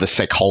the part of the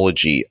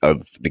psychology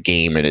of the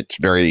game, and it's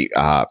very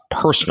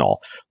personal.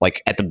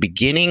 Like at the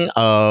beginning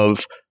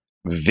of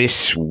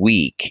this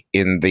week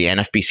in the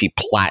NFBC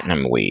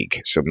Platinum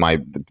League, so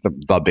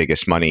the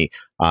biggest money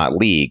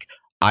league,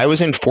 I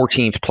was in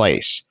 14th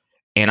place.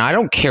 And I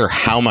don't care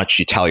how much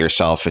you tell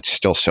yourself it's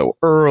still so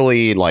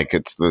early, like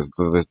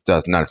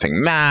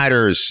nothing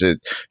matters, it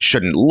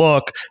shouldn't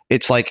look.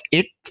 It's like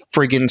it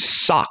friggin'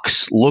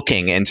 sucks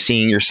looking and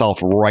seeing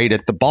yourself right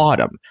at the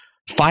bottom.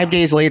 5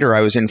 days later,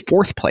 I was in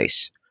 4th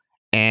place.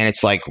 And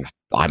it's like,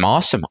 I'm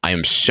awesome. I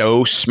am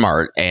so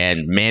smart,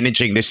 and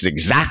managing this is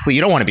exactly, you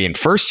don't want to be in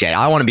first yet.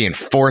 I want to be in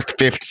 4th,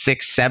 5th,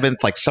 6th,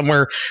 7th, like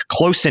somewhere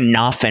close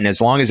enough. And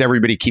as long as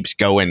everybody keeps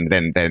going,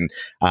 then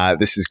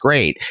this is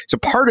great. So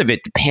part of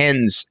it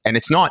depends, and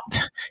it's not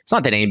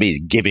that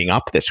anybody's giving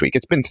up this week.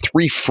 It's been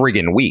 3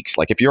 friggin' weeks.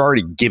 Like if you're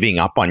already giving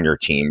up on your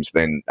teams,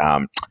 then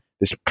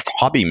this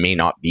hobby may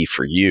not be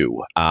for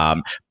you.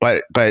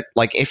 But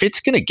like if it's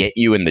going to get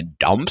you in the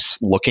dumps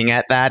looking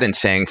at that and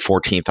saying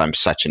 14th, I'm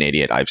such an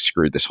idiot, I've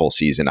screwed this whole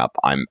season up,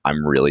 I'm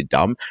really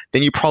dumb,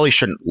 then you probably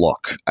shouldn't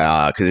look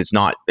because it's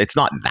not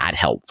that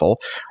helpful.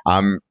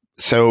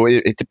 So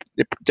it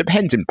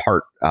depends in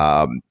part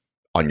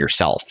on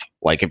yourself.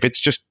 Like if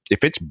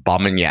it's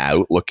bumming you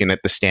out looking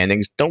at the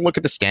standings, don't look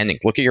at the standings,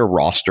 look at your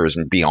rosters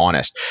and be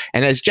honest.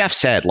 And as Jeff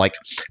said, like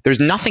there's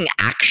nothing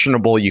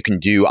actionable you can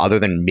do other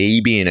than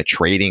maybe in a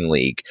trading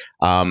league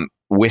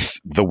with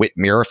the Whit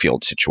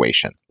Merrifield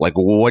situation. Like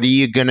what are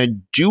you going to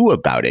do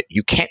about it?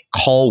 You can't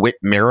call Whit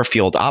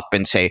Merrifield up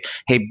and say,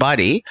 hey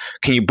buddy,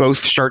 can you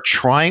both start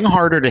trying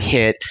harder to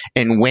hit?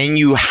 And when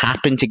you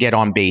happen to get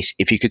on base,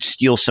 if you could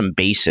steal some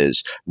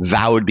bases,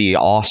 that would be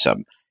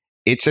awesome.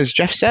 It's as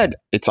Jeff said,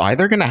 it's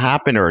either going to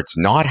happen or it's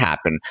not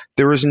happen.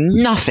 There is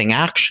nothing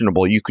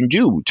actionable you can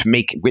do to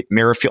make Whit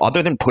Merrifield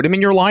other than put him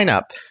in your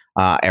lineup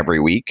every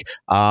week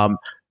and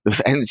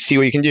see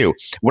what you can do.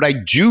 What I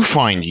do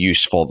find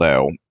useful,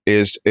 though,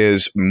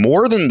 is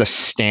more than the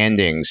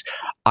standings.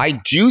 I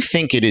do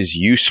think it is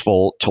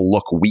useful to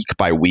look week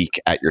by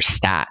week at your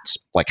stats.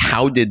 Like,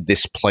 how did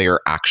this player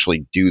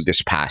actually do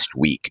this past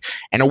week?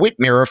 And a Whit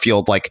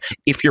Merrifield, like,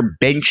 if you're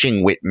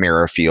benching Whit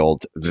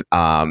Merrifield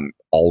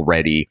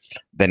already,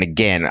 then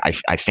again,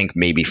 I think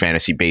maybe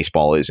fantasy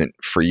baseball isn't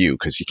for you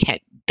because you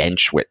can't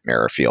bench Whit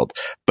Merrifield.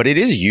 But it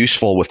is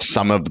useful with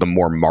some of the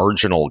more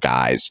marginal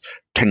guys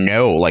to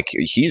know, like,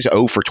 he's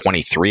 0 for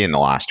 23 in the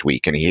last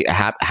week, and he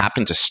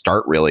happened to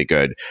start really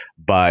good.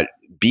 But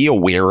be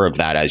aware of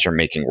that as you're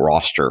making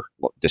roster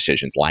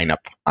decisions, lineup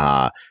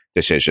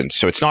decisions.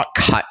 So it's not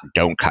cut,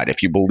 don't cut.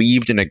 If you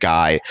believed in a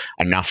guy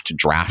enough to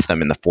draft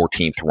them in the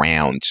 14th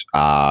round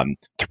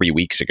 3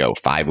 weeks ago,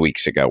 5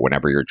 weeks ago,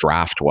 whenever your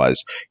draft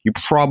was, you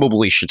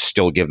probably should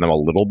still give them a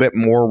little bit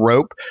more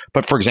rope.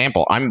 But for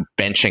example, I'm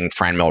benching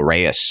Franmil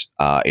Reyes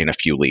in a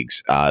few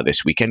leagues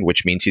this weekend,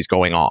 which means he's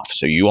going off.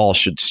 So you all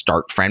should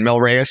start Franmil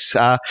Reyes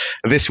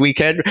this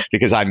weekend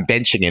because I'm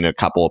benching in a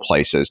couple of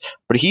places.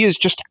 But he is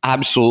just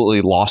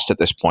absolutely lost at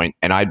this point,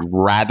 and I'd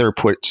rather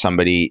put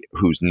somebody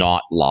who's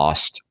not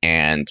lost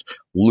and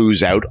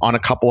lose out on a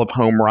couple of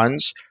home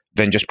runs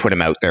than just put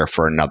him out there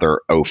for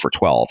another 0 for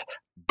 12.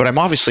 But I'm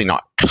obviously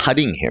not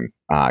cutting him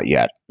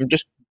yet. I'm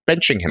just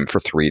benching him for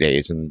 3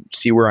 days and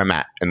see where I'm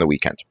at in the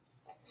weekend.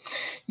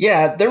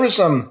 Yeah, there was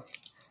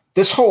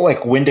this whole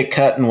like when to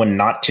cut and when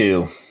not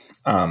to.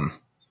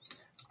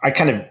 I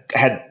kind of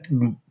had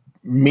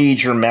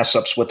major mess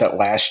ups with that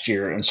last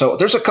year. And so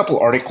there's a couple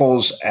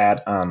articles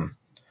at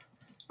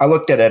I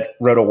looked at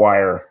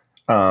RotoWire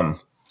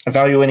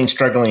evaluating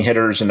struggling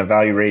hitters and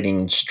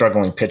evaluating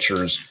struggling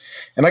pitchers.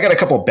 And I got a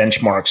couple of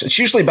benchmarks. It's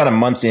usually about a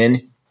month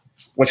in,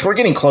 which we're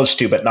getting close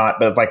to, but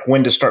like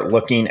when to start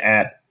looking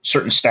at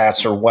certain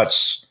stats or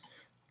what's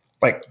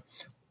like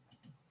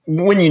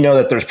when you know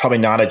that there's probably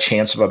not a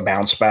chance of a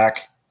bounce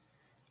back.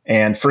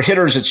 And for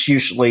hitters, it's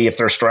usually if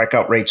their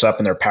strikeout rate's up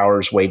and their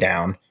power's way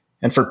down.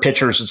 And for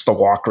pitchers, it's the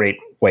walk rate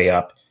way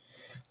up.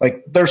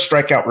 Like their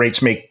strikeout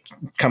rates may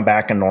come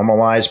back and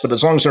normalize, but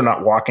as long as they're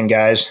not walking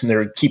guys and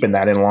they're keeping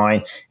that in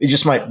line, it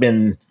just might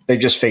been they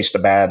just faced a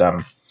bad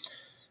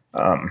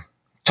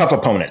tough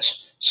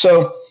opponents.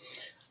 So,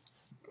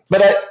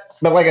 but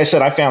like I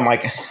said, I found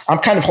like I'm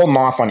kind of holding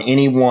off on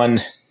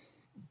anyone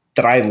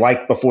that I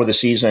liked before the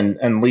season,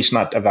 and at least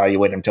not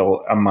evaluate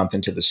until a month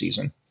into the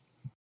season.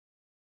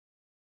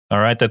 All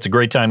right, that's a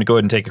great time to go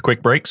ahead and take a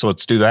quick break. So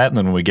let's do that. And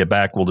then when we get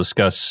back, we'll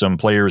discuss some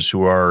players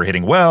who are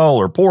hitting well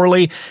or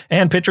poorly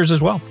and pitchers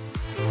as well.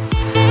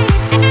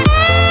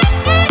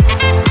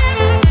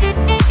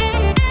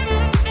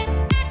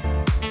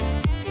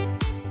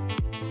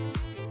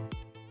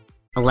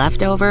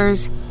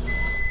 Leftovers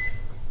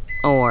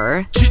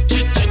Or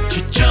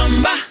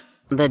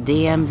the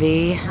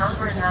DMV,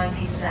 number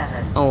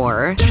 97.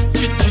 Or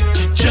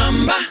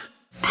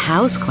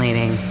house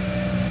cleaning.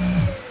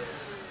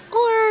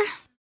 Or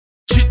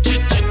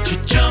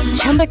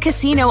Chumba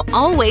Casino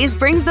always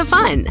brings the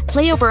fun.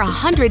 Play over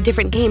 100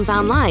 different games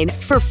online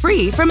for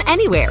free from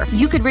anywhere.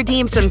 You could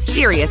redeem some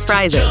serious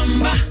prizes.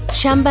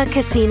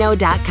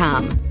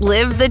 ChumbaCasino.com.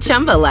 Live the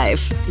Chumba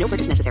life. No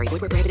purchase necessary.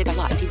 Void where prohibited by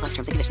law. 18+ terms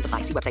and conditions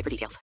apply. See website for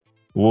details.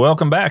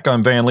 Welcome back.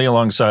 I'm Van Lee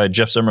alongside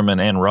Jeff Zimmerman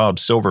and Rob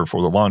Silver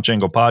for the Launch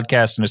Angle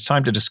podcast, and it's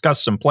time to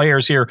discuss some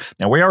players here.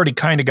 Now, we already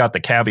kind of got the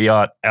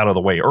caveat out of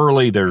the way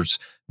early. There's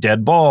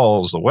dead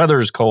balls, the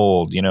weather's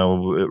cold,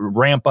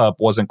 ramp up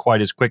wasn't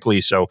quite as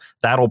quickly, so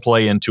that'll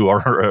play into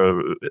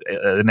our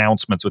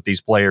announcements with these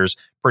players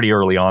pretty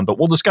early on, but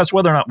we'll discuss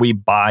whether or not we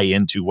buy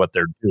into what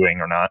they're doing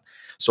or not.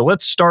 So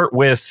let's start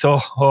with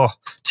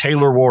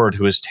Taylor Ward,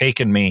 who has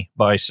taken me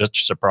by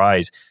such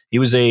surprise. He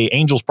was a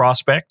Angels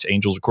prospect.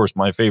 Angels, of course,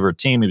 my favorite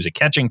team. He was a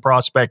catching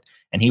prospect,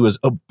 and he was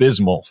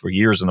abysmal for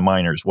years in the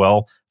minors.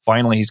 Well,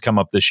 finally, he's come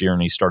up this year,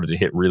 and he started to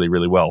hit really,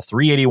 really well.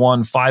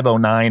 381,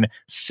 509,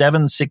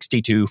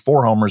 762,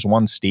 4 homers,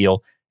 1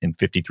 steal in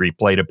 53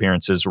 plate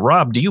appearances.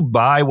 Rob, do you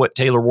buy what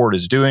Taylor Ward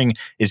is doing?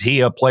 Is he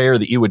a player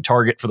that you would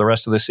target for the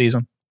rest of the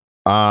season?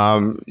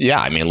 Yeah,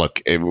 I mean,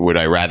 look, would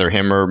I rather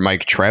him or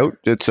Mike Trout?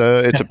 It's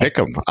a pick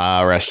 'em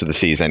rest of the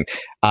season.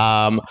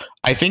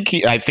 I think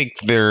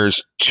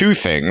there's two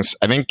things.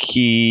 I think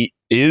he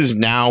is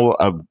now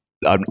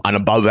an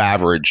above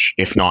average,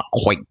 if not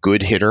quite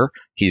good hitter.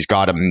 He's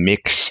got a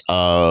mix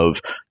of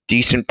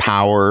decent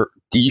power,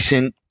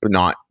 decent, but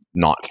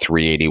not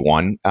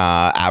 381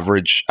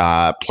 average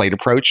plate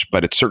approach,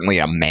 but it's certainly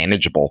a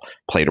manageable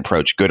plate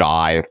approach. Good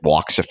eye,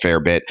 walks a fair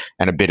bit,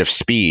 and a bit of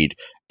speed.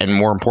 And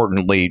more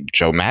importantly,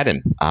 Joe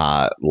Maddon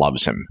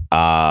loves him.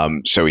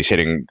 So he's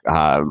hitting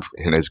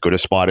in as good a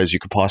spot as you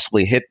could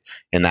possibly hit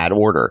in that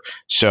order.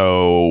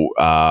 So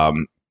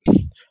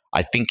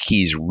I think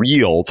he's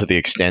real to the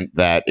extent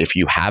that if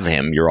you have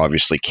him, you're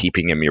obviously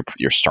keeping him.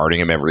 You're starting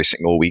him every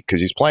single week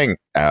because he's playing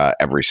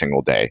every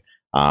single day.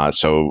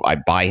 So I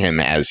buy him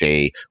as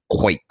a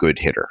quite good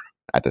hitter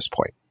at this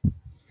point.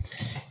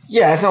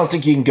 Yeah, I don't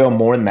think you can go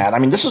more than that. I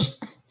mean, this is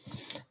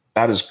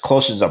about as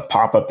close as a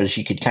pop-up as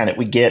you could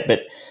we get,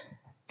 but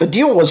the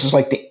deal was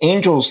like the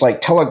Angels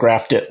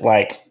telegraphed it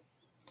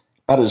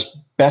about as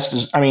best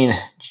as,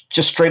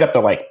 just straight up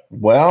to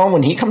well,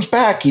 when he comes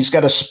back, he's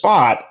got a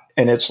spot,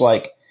 and it's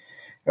like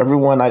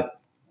everyone I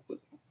was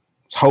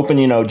hoping,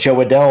 Joe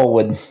Adell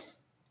would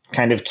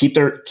kind of keep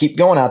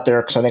going out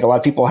there, because I think a lot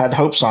of people had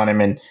hopes on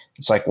him, and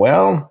it's like,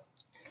 well,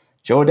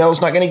 Joe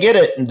Adell's not going to get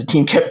it, and the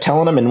team kept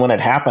telling him, and when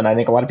it happened, I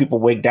think a lot of people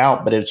wigged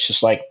out, but it's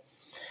just like,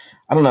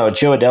 I don't know.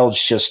 Joe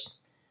Adell's just,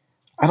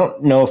 I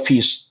don't know if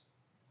he's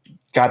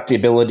got the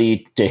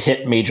ability to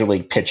hit major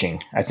league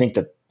pitching. I think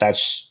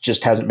that's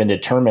just hasn't been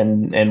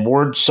determined, and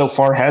Ward so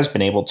far has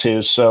been able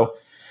to. So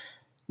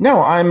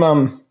no,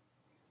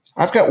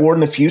 I've got Ward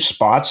in a few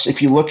spots. If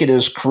you look at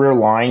his career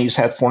line, he's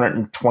had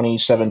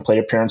 427 plate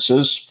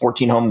appearances,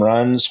 14 home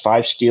runs,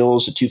 5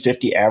 steals, a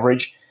 250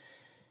 average.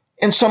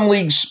 In some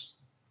leagues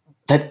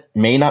that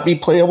may not be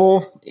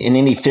playable, in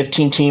any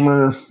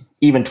 15-teamer,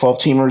 even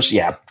 12-teamers,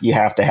 yeah, you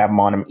have to have him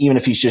on him, even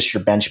if he's just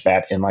your bench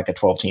bat in a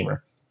 12-teamer.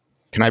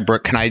 Can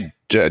I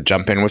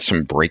jump in with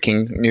some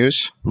breaking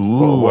news?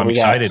 Ooh, I'm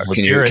excited.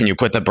 Can you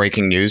put the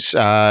breaking news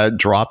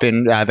drop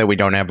in that we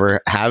don't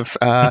ever have,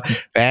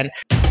 Van?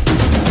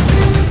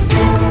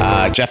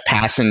 Jeff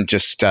Passan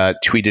just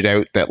tweeted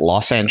out that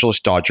Los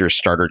Angeles Dodgers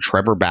starter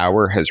Trevor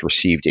Bauer has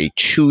received a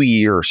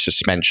 2-year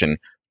suspension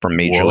from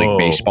Major League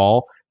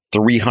Baseball.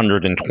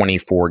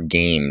 324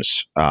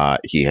 games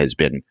he has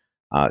been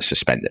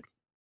suspended.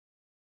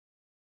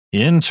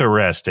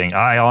 Interesting.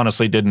 I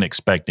honestly didn't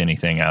expect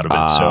anything out of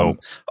it. So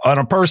on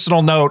a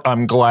personal note,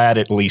 I'm glad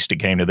at least it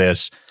came to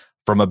this.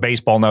 From a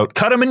baseball note,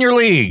 cut him in your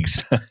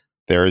leagues.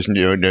 There is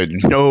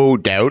no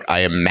doubt. I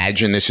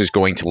imagine this is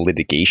going to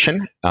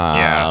litigation.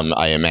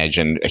 I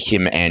imagine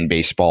him and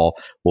baseball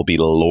will be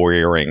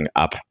lawyering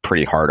up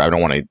pretty hard. I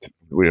don't want to.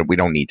 We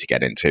don't need to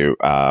get into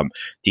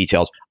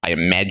details. I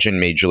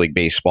imagine Major League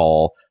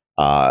Baseball.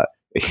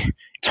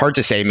 It's hard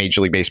to say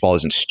Major League Baseball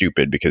isn't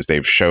stupid, because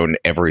they've shown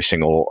every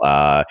single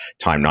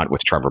time, not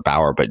with Trevor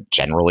Bauer, but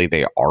generally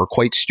they are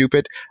quite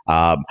stupid.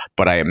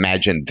 But I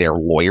imagine their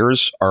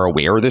lawyers are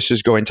aware this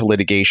is going to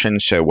litigation.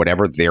 So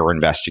whatever their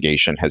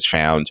investigation has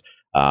found,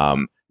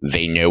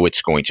 they know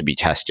it's going to be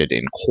tested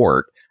in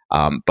court.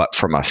 But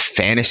from a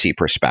fantasy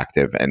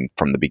perspective, and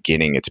from the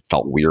beginning, it's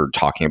felt weird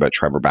talking about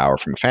Trevor Bauer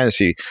from a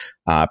fantasy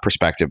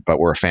perspective, but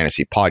we're a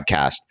fantasy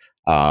podcast.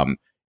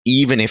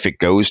 Even if it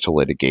goes to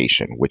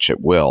litigation, which it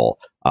will,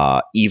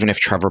 even if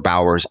Trevor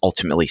Bauer is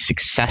ultimately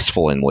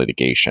successful in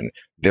litigation,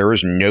 there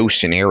is no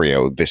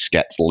scenario this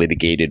gets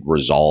litigated,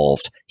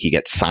 resolved. He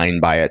gets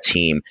signed by a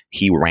team,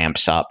 he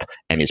ramps up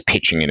and is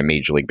pitching in a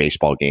Major League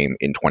Baseball game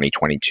in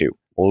 2022.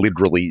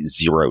 Literally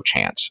zero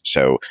chance.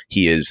 So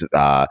he is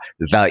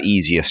the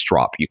easiest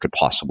drop you could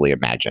possibly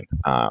imagine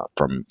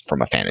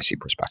from a fantasy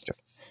perspective.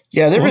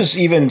 Yeah, there was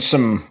even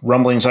some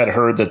rumblings I'd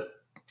heard that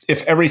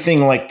if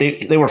everything like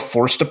they were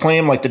forced to play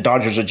him, like the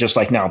Dodgers are just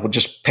like, no, we'll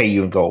just pay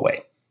you and go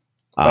away.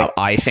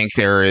 I think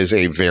there is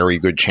a very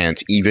good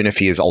chance, even if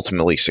he is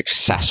ultimately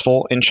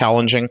successful in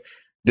challenging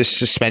this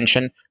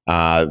suspension,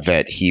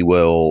 that he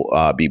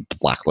will be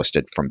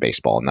blacklisted from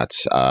baseball. And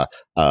that's a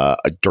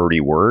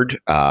dirty word,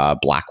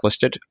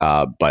 blacklisted.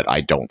 But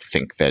I don't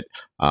think that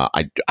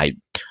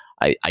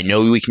I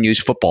know we can use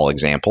football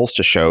examples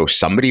to show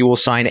somebody will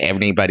sign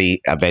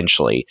anybody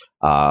eventually,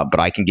 but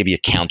I can give you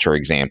counter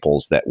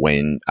examples that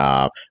when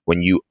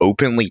you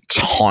openly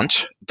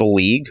taunt the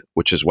league,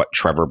 which is what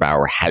Trevor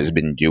Bauer has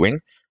been doing,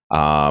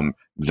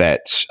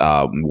 that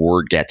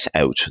word gets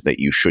out that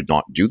you should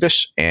not do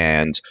this,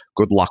 and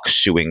good luck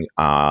suing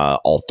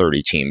all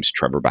 30 teams,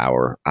 Trevor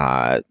Bauer,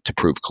 to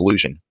prove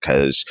collusion,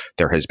 because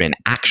there has been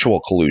actual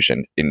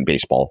collusion in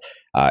baseball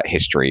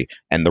history,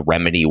 and the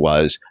remedy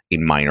was a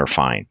minor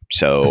fine.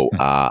 So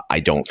I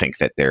don't think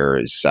that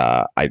there's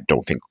I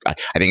think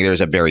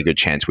there's a very good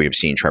chance we have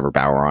seen Trevor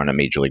Bauer on a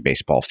Major League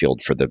Baseball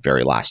field for the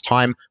very last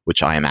time,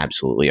 which I am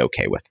absolutely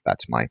okay with.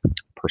 That's my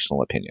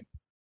personal opinion.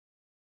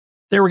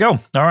 There we go.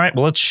 All right.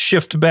 Well, let's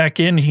shift back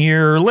in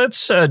here.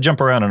 Let's jump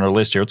around on our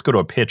list here. Let's go to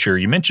a pitcher.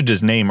 You mentioned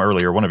his name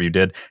earlier. One of you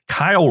did.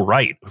 Kyle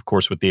Wright, of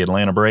course, with the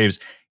Atlanta Braves.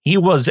 He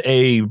was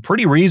a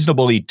pretty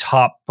reasonably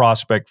top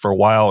prospect for a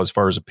while as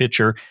far as a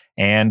pitcher,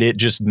 and it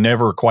just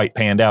never quite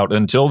panned out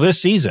until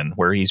this season,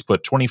 where he's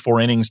put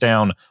 24 innings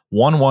down,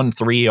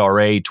 1.13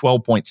 ERA,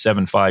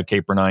 12.75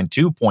 K per nine,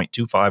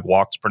 2.25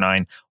 walks per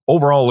nine.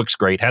 Overall looks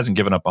great. Hasn't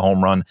given up a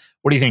home run.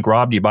 What do you think,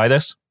 Rob? Do you buy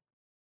this?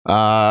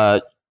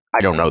 I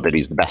don't know that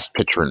he's the best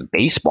pitcher in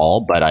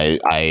baseball, but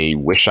I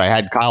wish I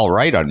had Kyle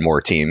Wright on more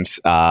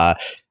teams. Yeah,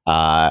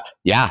 I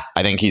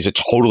think he's a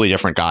totally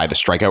different guy. The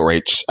strikeout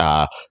rates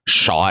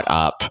shot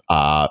up,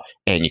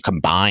 and you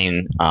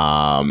combined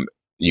an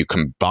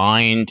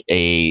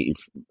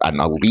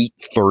elite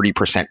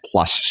 30%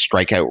 plus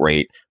strikeout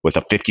rate with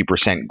a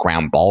 50%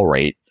 ground ball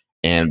rate,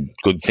 and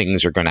good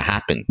things are going to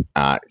happen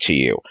to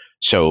you.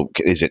 So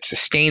is it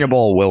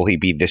sustainable? Will he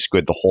be this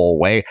good the whole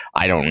way?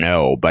 I don't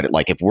know. But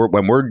like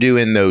when we're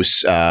doing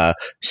those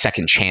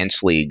second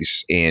chance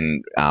leagues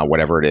in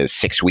whatever it is,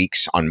 6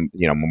 weeks on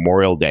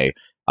Memorial Day,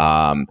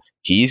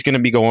 he's going to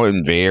be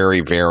going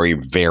very, very,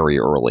 very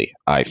early,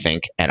 I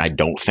think. And I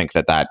don't think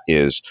that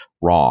is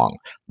wrong.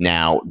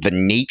 Now, the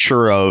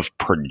nature of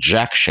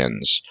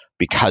projections,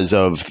 because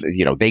of,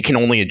 they can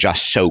only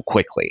adjust so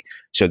quickly.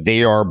 So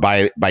they are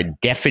by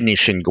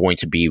definition going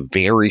to be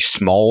very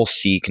small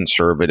C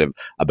conservative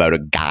about a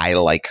guy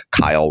like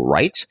Kyle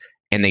Wright,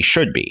 and they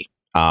should be.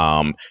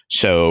 All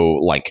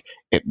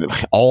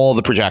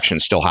the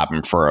projections still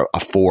happen for a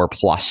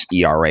 4+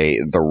 ERA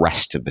the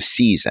rest of the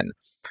season.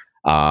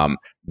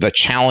 The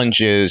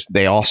challenge is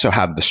they also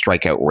have the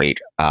strikeout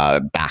rate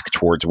back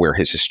towards where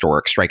his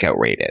historic strikeout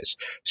rate is.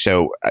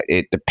 So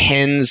it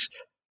depends.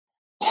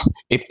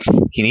 If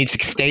he needs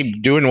to stay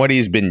doing what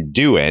he's been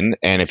doing,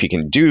 and if he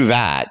can do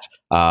that,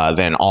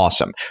 then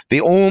awesome.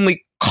 The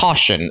only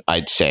caution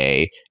I'd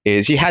say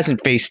is he hasn't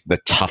faced the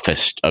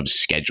toughest of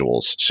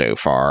schedules so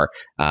far.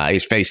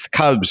 He's faced the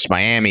Cubs,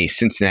 Miami,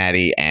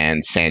 Cincinnati,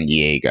 and San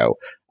Diego.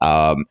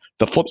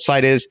 The flip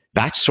side is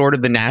that's sort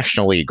of the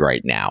National League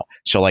right now.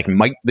 So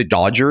might the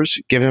Dodgers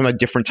give him a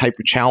different type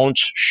of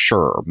challenge?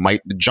 Sure.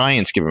 Might the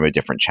Giants give him a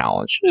different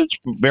challenge? It's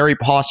very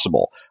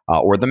possible.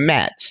 Or the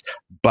Mets.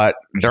 But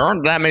there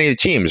aren't that many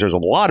teams. There's a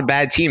lot of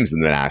bad teams in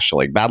the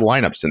National League, bad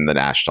lineups in the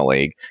National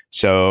League.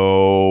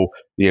 So,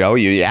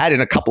 you add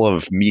in a couple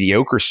of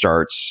mediocre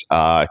starts,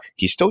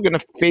 he's still going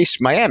to face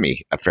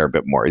Miami a fair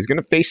bit more. He's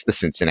going to face the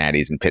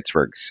Cincinnatis and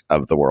Pittsburghs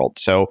of the world.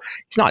 So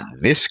he's not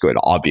this good,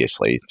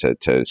 obviously,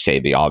 to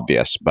say the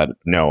obvious. But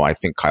no, I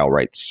think Kyle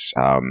Wright's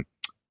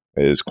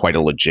is quite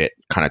a legit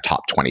kind of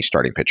top 20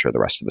 starting pitcher the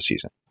rest of the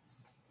season.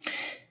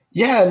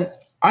 Yeah,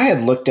 I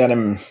had looked at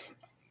him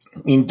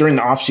during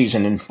the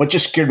offseason, and what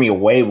just scared me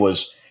away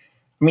was,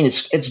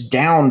 it's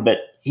down, but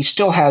he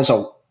still has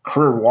a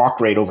career walk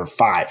rate over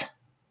 5.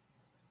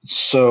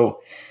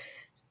 So,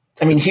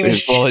 he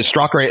was his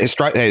walk rate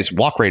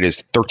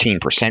is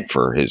 13%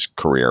 for his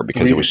career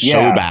because it was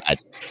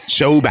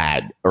so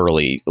bad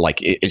early,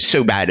 it's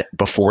so bad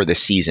before the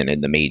season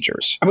in the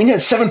majors. He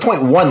had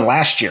 7.1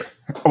 last year.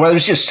 Well, it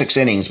was just 6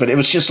 innings, but it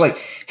was just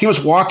he was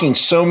walking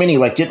so many,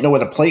 didn't know where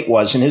the plate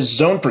was, and his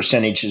zone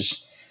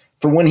percentages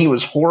for when he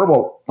was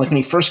horrible, when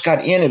he first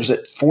got in, it was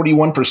at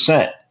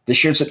 41%.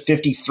 This year it's at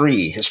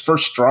 53. His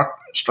first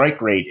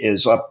strike rate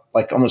is up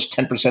almost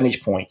 10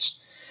 percentage points.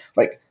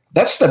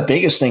 That's the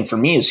biggest thing for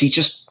me is he's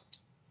just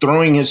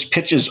throwing his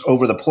pitches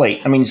over the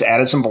plate. He's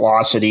added some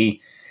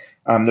velocity.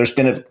 There's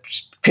been a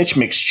pitch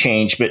mix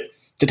change, but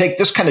to take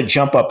this kind of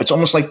jump up, it's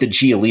almost like the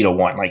Giolito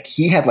one.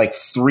 He had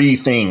 3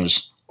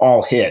 things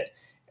all hit,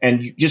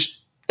 and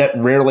that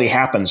rarely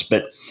happens.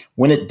 But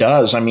when it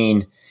does,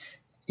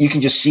 you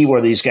can just see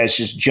where these guys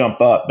just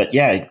jump up. But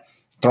yeah,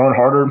 throwing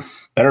harder,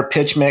 better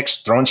pitch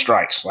mix, throwing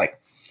strikes.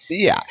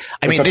 Yeah.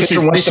 If a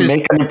pitcher wants to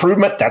make an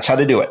improvement, that's how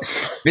to do it.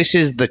 This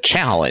is the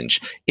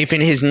challenge. If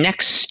in his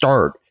next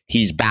start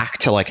he's back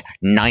to like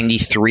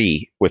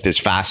 93 with his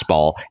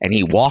fastball and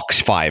he walks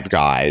 5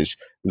 guys,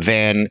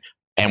 then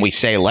and we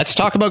say, let's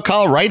talk about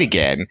Kyle Wright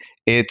again,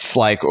 it's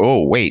like,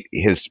 oh, wait,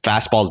 his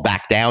fastball's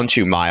back down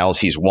 2 miles.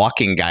 He's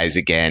walking guys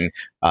again.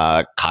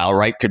 Kyle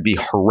Wright could be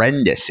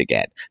horrendous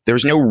again.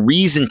 There's no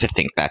reason to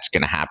think that's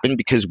going to happen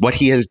because what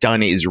he has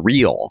done is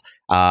real.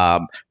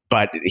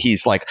 But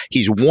he's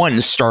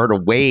 1 start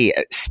away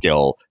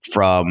still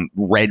from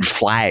red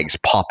flags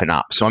popping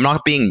up. So I'm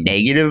not being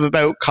negative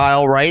about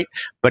Kyle Wright,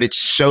 but it's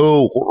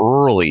so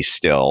early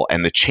still,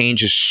 and the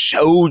change is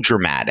so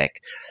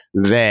dramatic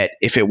that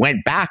if it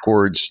went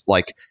backwards,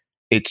 like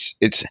it's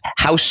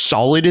how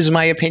solid is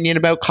my opinion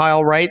about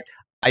Kyle Wright?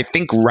 I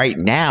think right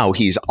now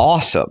he's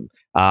awesome.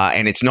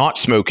 And it's not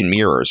smoke and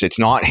mirrors. It's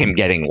not him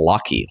getting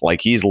lucky.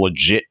 Like, he's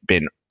legit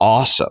been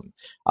awesome.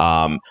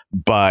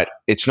 But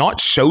it's not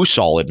so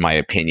solid, my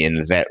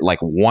opinion, that like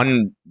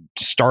one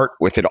start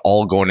with it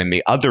all going in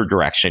the other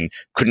direction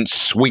couldn't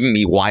swing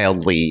me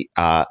wildly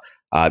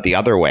the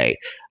other way.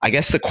 I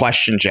guess the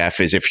question, Jeff,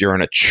 is if you're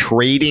in a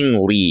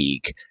trading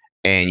league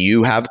and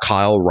you have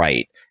Kyle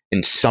Wright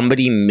and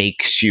somebody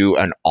makes you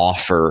an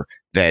offer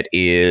that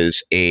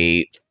is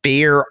a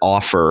fair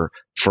offer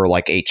for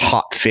like a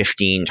top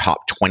 15,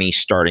 top 20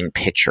 starting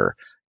pitcher,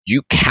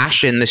 you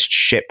cash in this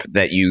chip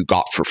that you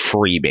got for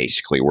free,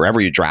 basically, wherever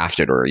you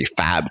drafted or you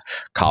fabbed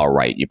Kyle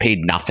Wright. You paid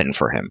nothing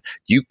for him.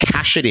 Do you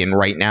cash it in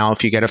right now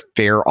if you get a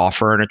fair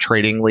offer in a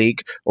trading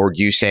league? Or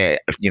do you say,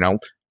 the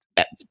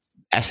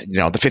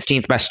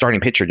 15th best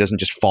starting pitcher doesn't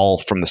just fall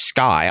from the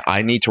sky.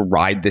 I need to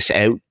ride this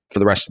out for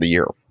the rest of the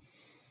year.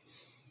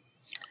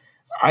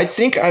 I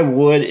think I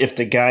would if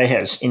the guy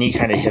has any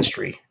kind of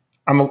history.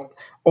 I'm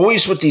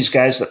always with these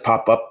guys that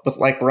pop up with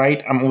like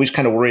Wright. I'm always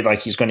kind of worried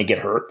like he's going to get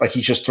hurt. Like,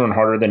 he's just thrown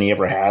harder than he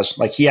ever has.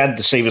 Like, he had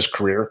to save his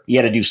career. He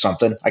had to do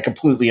something. I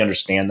completely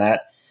understand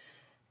that.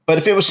 But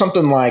if it was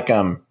something like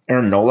Aaron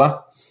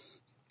Nola,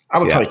 I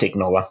would probably take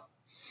Nola.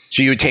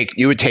 So you would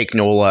take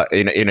Nola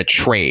in a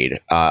trade,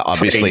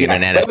 obviously in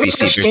an NFC. But if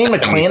it was Shane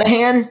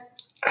McClanahan,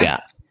 yeah,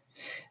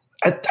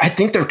 I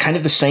think they're kind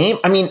of the same.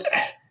 I mean,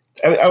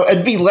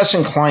 I'd be less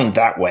inclined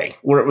that way,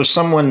 where it was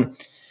someone.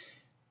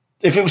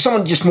 If it was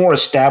someone just more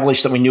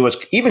established that we knew was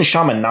even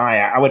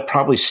Shamanaya, I would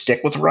probably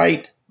stick with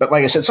Wright. But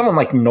like I said, someone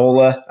like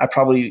Nola, I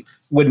probably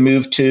would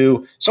move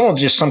to. Someone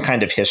with just some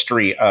kind of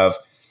history of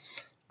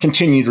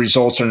continued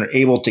results and are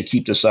able to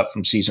keep this up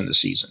from season to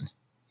season.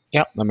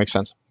 Yeah, that makes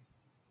sense.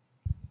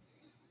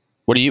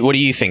 What do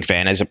you think,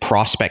 Van? As a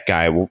prospect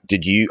guy,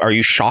 are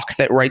you shocked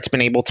that Wright's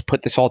been able to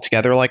put this all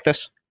together like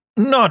this?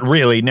 Not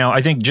really. Now,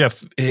 I think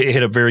Jeff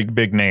hit a very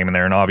big name in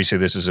there, and obviously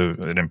this is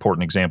an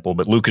important example,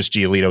 but Lucas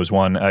Giolito is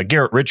one.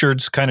 Garrett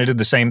Richards kind of did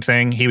the same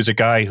thing. He was a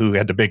guy who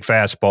had the big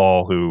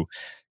fastball, who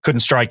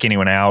couldn't strike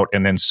anyone out,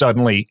 and then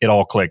suddenly it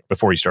all clicked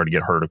before he started to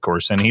get hurt, of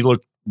course, and he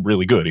looked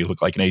really good. He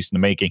looked like an ace in the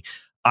making.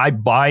 I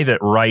buy that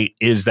Wright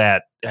is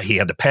that he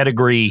had the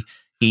pedigree.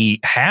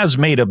 He has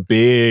made a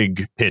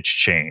big pitch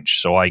change,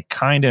 so I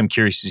kind of am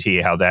curious to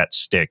see how that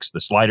sticks. The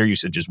slider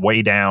usage is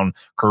way down,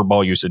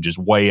 curveball usage is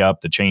way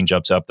up, the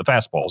changeup's up, the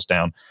fastball's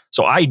down.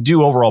 So I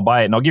do overall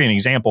buy it, and I'll give you an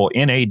example.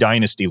 In a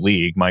dynasty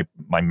league, my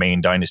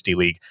main dynasty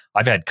league,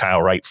 I've had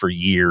Kyle Wright for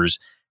years,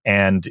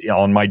 and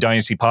on my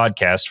dynasty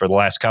podcast for the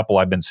last couple,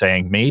 I've been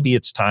saying maybe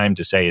it's time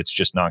to say it's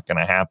just not going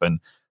to happen.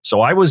 So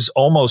I was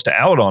almost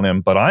out on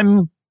him, but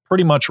I'm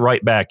pretty much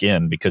right back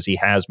in because he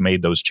has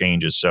made those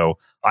changes. So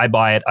I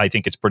buy it. I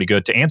think it's pretty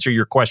good. To answer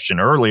your question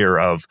earlier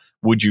of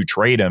would you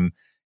trade him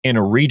in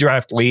a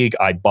redraft league,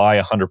 I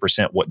buy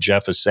 100% what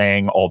Jeff is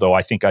saying, although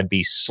I think I'd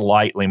be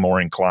slightly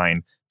more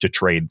inclined to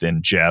trade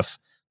than Jeff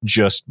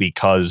just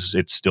because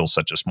it's still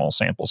such a small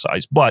sample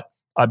size. But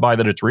I buy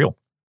that it's real.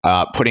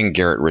 Putting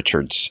Garrett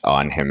Richards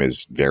on him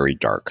is very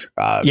dark.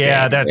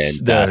 Yeah, that's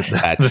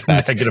that's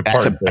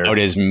about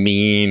as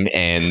mean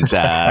and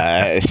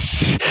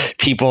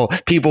people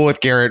with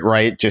Garrett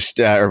Wright just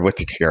or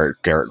with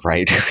Garrett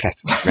Wright.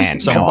 That's man.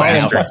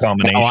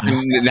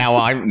 Combination.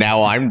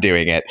 Now I'm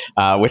doing it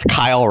with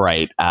Kyle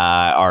Wright.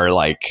 Are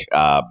like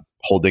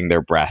holding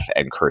their breath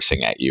and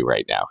cursing at you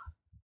right now.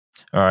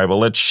 All right, well,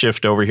 let's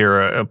shift over here.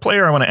 A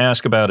player I want to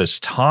ask about is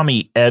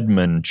Tommy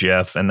Edman,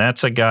 Jeff, and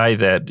that's a guy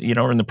that,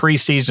 in the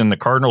preseason, the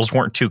Cardinals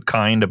weren't too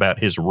kind about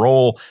his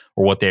role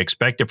or what they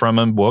expected from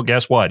him. Well,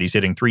 guess what? He's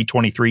hitting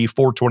 .323,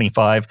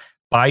 .425,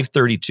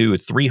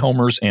 .532, 3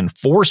 homers, and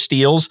 4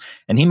 steals,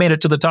 and he made it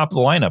to the top of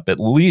the lineup at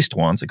least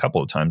once, a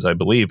couple of times, I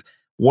believe.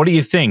 What do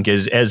you think?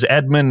 Is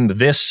Edman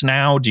this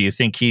now? Do you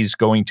think he's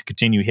going to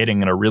continue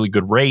hitting at a really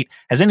good rate?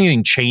 Has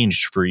anything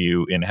changed for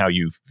you in how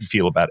you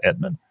feel about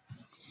Edman?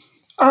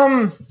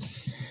 I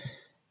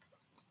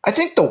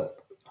think the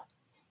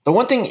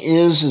one thing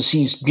is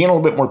he's being a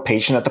little bit more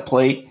patient at the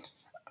plate,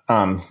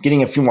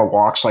 getting a few more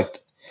walks. Like,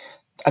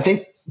 I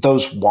think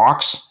those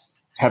walks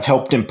have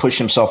helped him push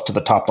himself to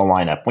the top of the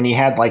lineup. When he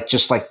had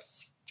just the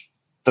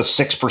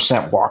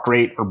 6% walk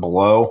rate or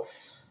below,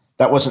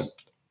 that wasn't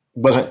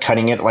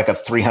cutting it like a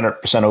 300%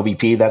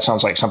 OBP. That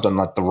sounds like something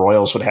that the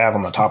Royals would have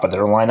on the top of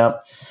their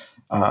lineup.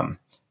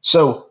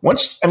 So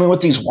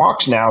with these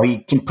walks now,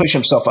 he can push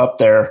himself up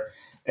there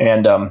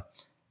And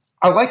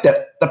I like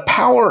that. The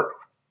power,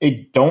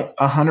 I don't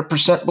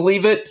 100%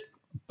 believe it,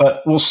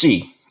 but we'll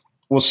see.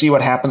 We'll see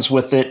what happens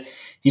with it.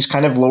 He's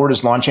kind of lowered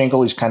his launch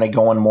angle. He's kind of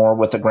going more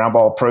with the ground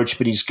ball approach,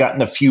 but he's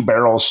gotten a few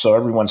barrels, so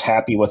everyone's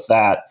happy with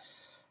that.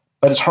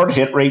 But his hard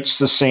hit rate's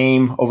the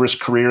same over his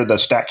career. The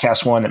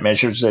StatCast one that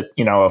measures it,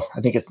 I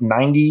think it's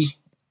 90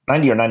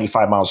 or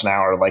 95 miles an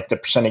hour, like the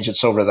percentage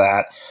it's over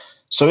that.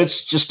 So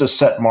it's just a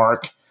set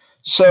mark.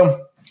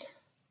 So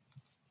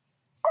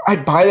I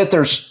buy that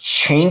there's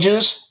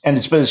changes, but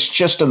it's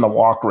just in the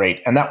walk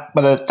rate.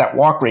 But that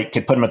walk rate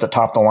could put him at the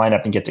top of the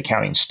lineup and get the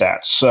counting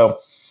stats.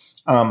 So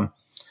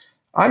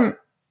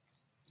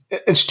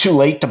it's too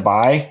late to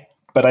buy,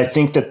 but I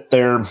think that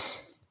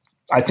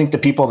the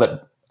people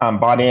that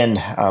bought in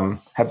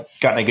have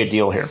gotten a good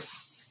deal here.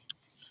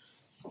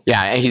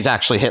 Yeah, he's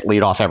actually hit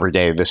leadoff every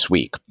day this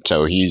week.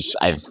 So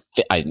I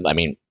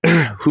mean,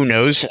 who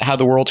knows how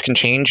the world can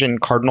change in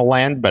Cardinal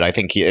land, but I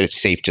think it's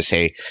safe to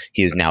say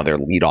he is now their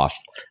leadoff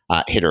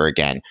hitter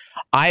again.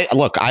 I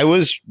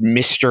was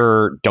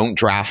Mr. Don't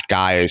draft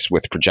guys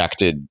with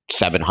projected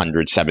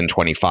 700,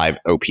 725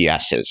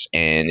 OPSs,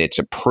 and it's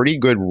a pretty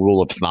good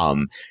rule of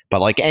thumb.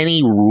 But like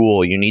any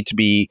rule, you need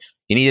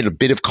a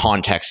bit of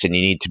context, and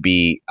you need to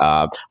be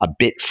a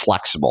bit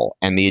flexible.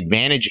 And the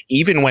advantage,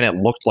 even when it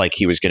looked like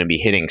he was going to be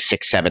hitting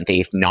 6th, 7th,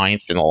 8th,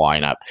 9th in the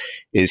lineup,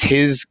 is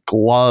his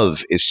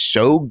glove is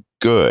so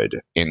good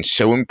and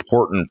so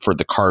important for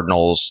the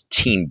Cardinals'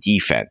 team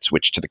defense,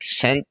 which to the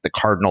extent the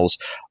Cardinals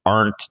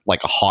aren't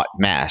like a hot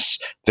mess,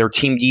 their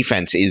team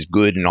defense is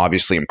good and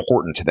obviously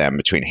important to them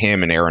between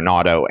him and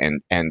Arenado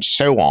and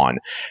so on,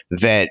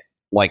 that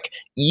like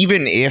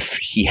even if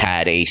he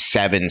had a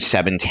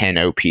 710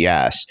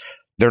 OPS,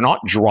 they're not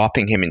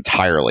dropping him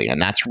entirely. And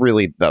that's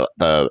really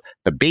the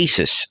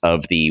basis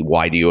of the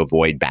why do you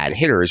avoid bad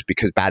hitters,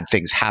 because bad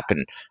things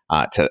happen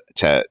to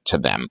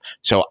them.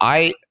 So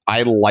I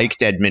liked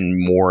Edman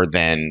more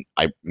than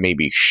I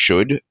maybe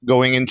should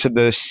going into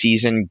the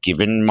season,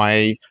 given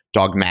my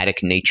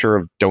dogmatic nature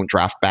of don't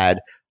draft bad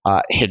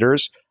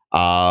hitters.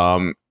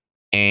 And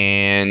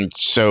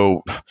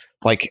so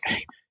like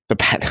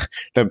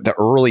the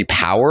early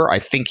power, I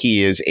think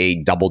he is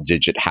a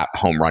double-digit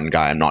home run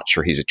guy. I'm not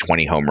sure he's a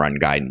 20 home run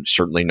guy.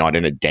 Certainly not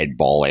in a dead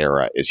ball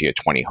era is he a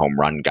 20 home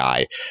run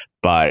guy.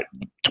 But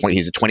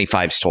he's a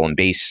 25 stolen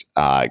base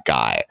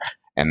guy,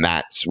 and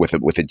that's with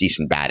a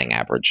decent batting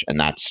average, and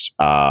that's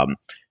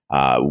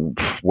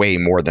way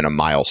more than a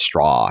Miles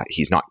Straw.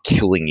 He's not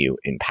killing you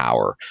in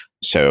power.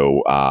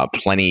 So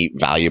plenty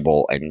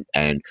valuable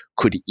and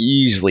could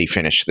easily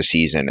finish the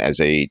season as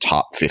a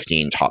top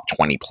 15, top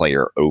 20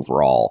 player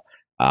overall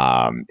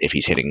if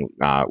he's hitting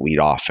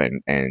leadoff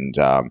and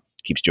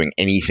keeps doing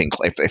anything.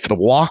 If the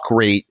walk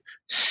rate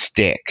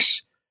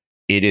sticks,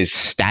 it is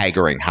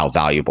staggering how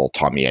valuable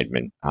Tommy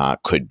Edman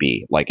could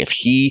be. Like if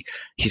he's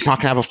not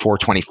going to have a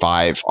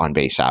 425 on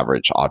base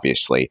average,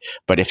 obviously,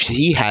 but if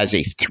he has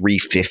a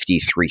 350,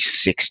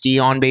 360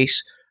 on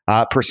base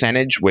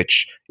percentage,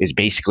 which is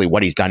basically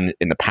what he's done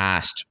in the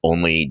past,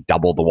 only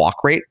double the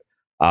walk rate,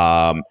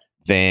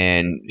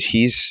 then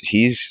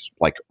he's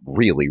like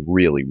really,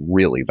 really,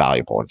 really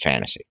valuable in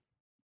fantasy.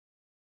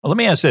 Well, let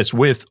me ask this.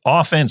 With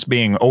offense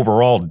being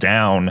overall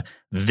down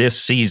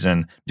this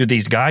season, do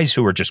these guys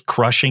who are just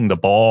crushing the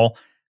ball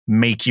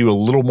make you a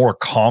little more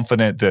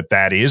confident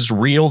that is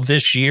real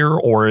this year?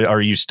 Or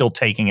are you still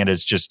taking it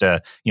as just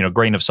a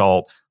grain of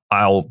salt?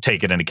 I'll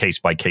take it in a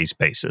case-by-case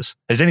basis.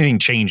 Has anything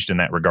changed in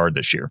that regard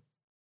this year?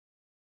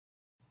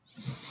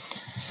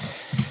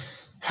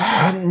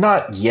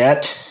 Not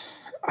yet.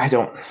 I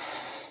don't.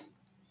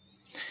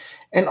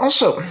 And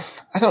also,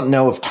 I don't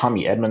know if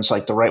Tommy Edman's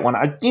like the right one.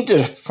 I need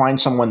to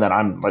find someone that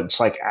it's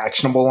like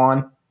actionable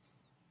on.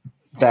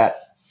 I'm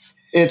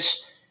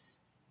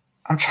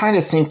trying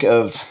to think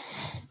of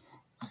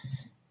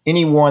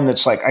anyone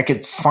that's like I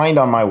could find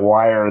on my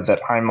wire that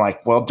I'm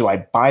like, well, do I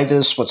buy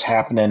this? What's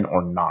happening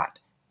or not?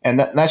 And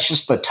that's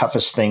just the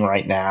toughest thing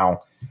right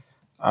now.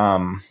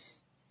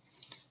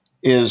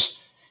 Is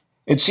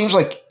it seems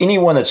like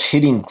anyone that's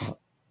hitting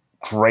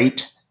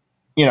great,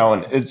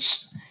 and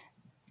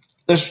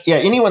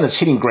anyone that's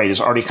hitting great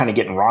is already kind of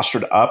getting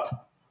rostered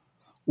up.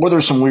 Or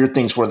there's some weird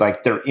things where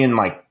like they're in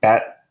like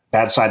bad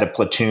side of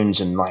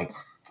platoons, and like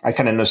I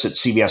kind of noticed at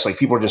CBS, like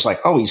people are just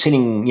like, oh, he's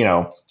hitting,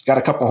 got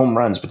a couple home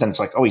runs, but then it's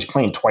like, oh, he's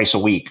playing twice a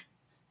week.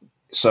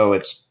 So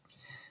it's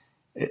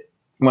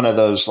one of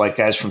those like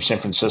guys from San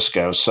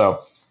Francisco.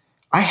 So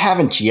I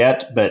haven't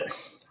yet, but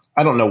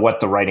I don't know what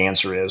the right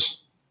answer is.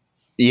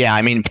 Yeah,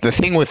 I mean, the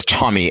thing with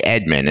Tommy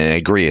Edman, and I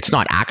agree, it's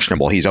not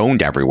actionable. He's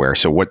owned everywhere.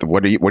 So what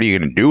are you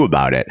going to do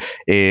about it?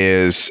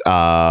 Is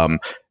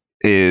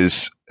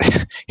is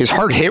his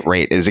hard hit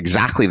rate is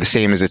exactly the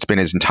same as it's been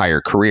his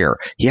entire career.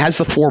 He has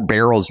the 4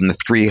 barrels and the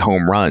 3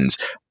 home runs,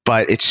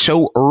 but it's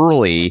so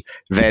early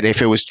that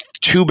if it was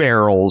 2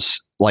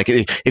 barrels, like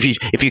if you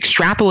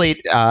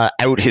extrapolate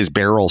out his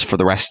barrels for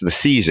the rest of the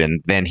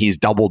season, then he's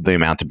doubled the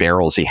amount of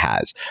barrels he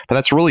has. But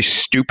that's really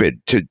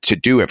stupid to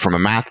do it from a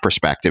math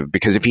perspective,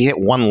 because if he hit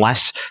 1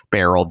 less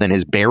barrel, then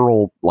his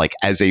barrel, like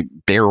as a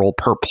barrel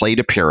per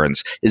plate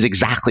appearance, is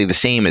exactly the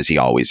same as he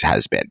always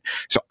has been.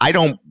 So I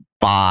don't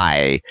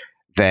buy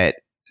that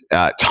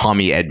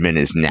Tommy Edman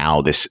is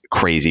now this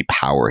crazy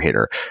power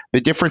hitter.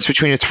 The difference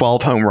between a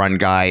 12 home run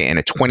guy and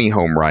a 20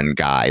 home run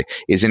guy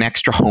is an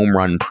extra home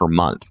run per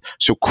month.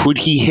 So could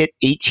he hit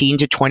 18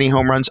 to 20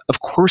 home runs? Of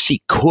course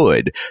he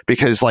could,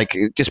 because like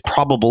just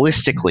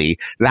probabilistically,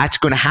 that's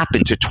going to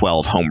happen to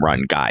 12 home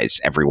run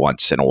guys every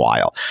once in a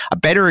while. A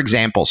better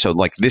example, so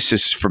like this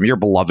is from your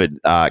beloved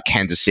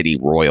Kansas City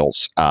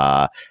Royals,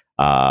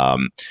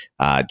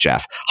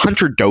 Jeff.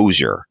 Hunter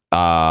Dozier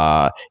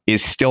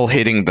is still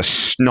hitting the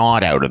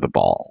snot out of the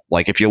ball.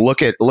 Like if you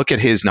look at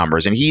his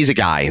numbers, and he's a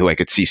guy who I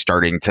could see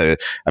starting to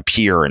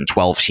appear in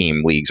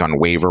 12-team leagues on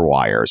waiver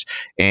wires,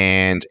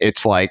 and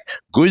it's like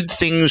good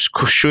things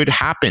should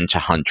happen to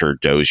Hunter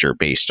Dozier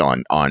based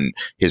on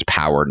his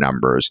power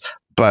numbers,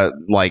 but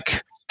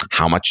like,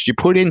 how much do you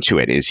put into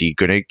it? Is he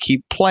going to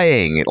keep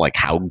playing? Like,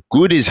 how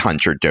good is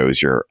Hunter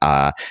Dozier?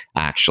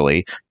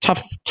 Actually,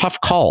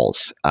 tough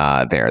calls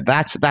there.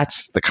 That's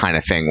the kind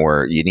of thing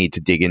where you need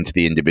to dig into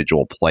the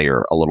individual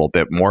player a little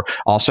bit more.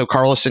 Also,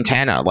 Carlos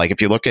Santana. Like,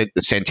 if you look at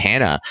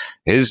Santana,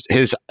 his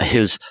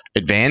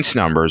advanced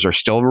numbers are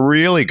still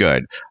really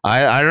good.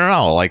 I don't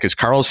know. Like, is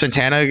Carlos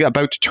Santana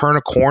about to turn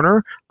a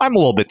corner? I'm a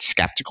little bit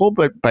skeptical,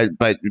 but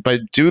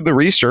do the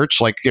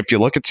research. Like, if you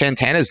look at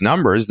Santana's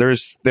numbers,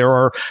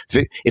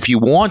 if you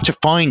want to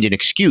find an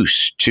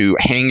excuse to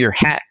hang your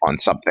hat on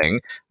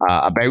something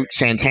about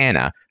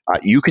Santana,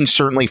 you can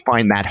certainly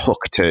find that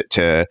hook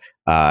to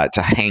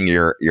hang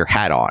your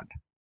hat on.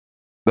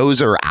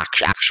 Those are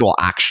actual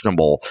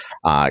actionable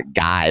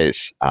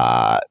guys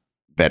that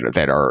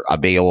are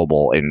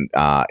available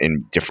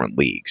in different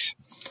leagues.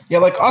 Yeah,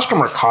 like Oscar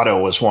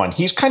Mercado was one.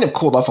 He's kind of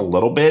cooled off a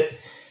little bit,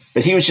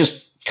 but he was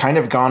just kind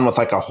of gone with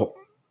like a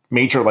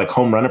major like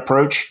home run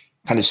approach.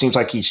 Kind of seems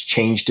like he's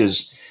changed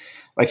his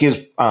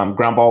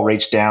ground ball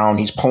rate's down.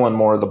 He's pulling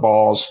more of the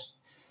balls.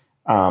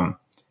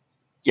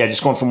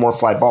 Just going for more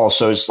fly balls.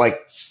 So it's like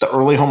the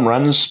early home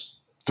runs,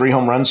 3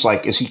 home runs,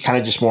 like, is he kind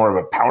of just more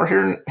of a power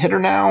hitter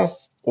now?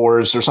 Or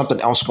is there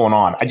something else going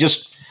on?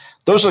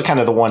 Those are kind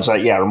of the ones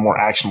that, are more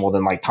actionable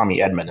than like Tommy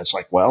Edman. It's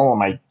like, well,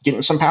 am I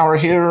getting some power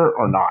here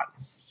or not?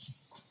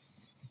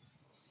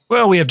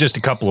 Well, we have just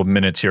a couple of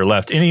minutes here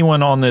left.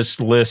 Anyone on this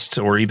list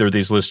or either of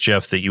these lists,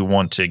 Jeff, that you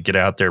want to get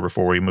out there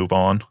before we move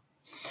on?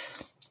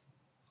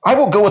 I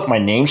will go with my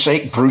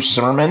namesake, Bruce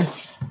Zimmerman.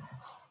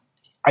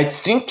 I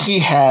think he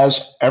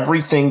has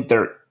everything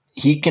that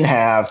he can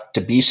have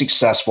to be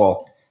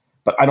successful,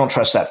 but I don't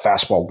trust that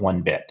fastball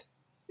one bit.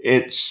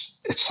 It's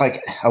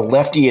like a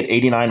lefty at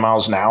 89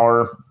 miles an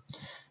hour,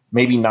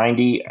 maybe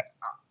 90.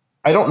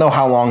 I don't know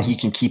how long he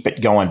can keep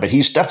it going, but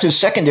his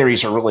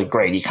secondaries are really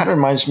great. He kind of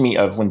reminds me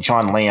of when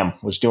John Lamb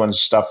was doing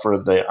stuff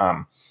for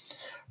the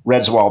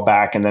Reds a while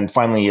back, and then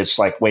finally it's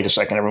like, wait a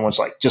second, everyone's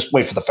like, just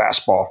wait for the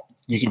fastball.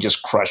 You can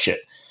just crush it.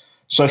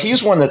 So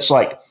he's one that's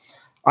like,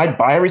 I'd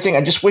buy everything.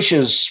 I just wish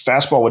his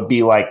fastball would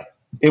be like,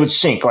 it would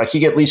sink. Like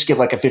he'd at least get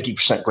like a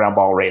 50% ground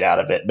ball rate out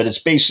of it. But it's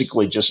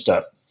basically just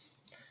a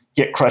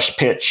get crushed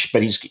pitch.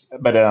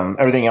 But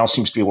everything else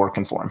seems to be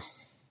working for him.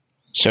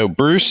 So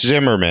Bruce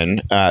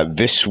Zimmerman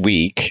this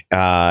week,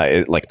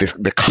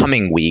 the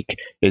coming week,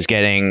 is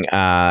getting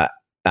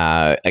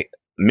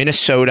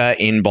Minnesota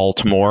in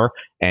Baltimore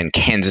and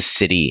Kansas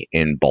City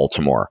in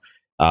Baltimore.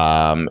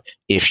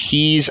 If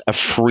he's a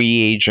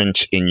free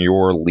agent in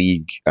your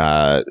league,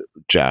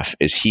 Jeff,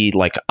 is he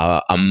like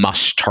a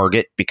must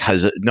target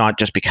not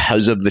just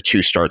because of the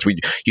 2 starts?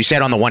 You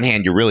said on the one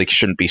hand, you really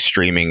shouldn't be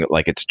streaming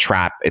like it's a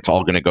trap. It's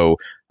all going to go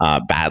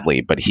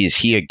badly. But is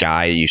he a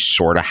guy you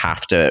sort of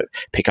have to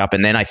pick up?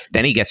 And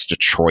then he gets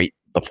Detroit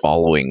the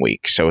following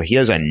week. So he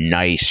has a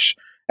nice,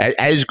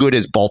 as good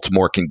as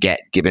Baltimore can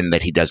get, given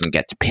that he doesn't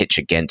get to pitch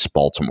against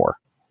Baltimore.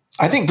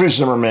 I think Bruce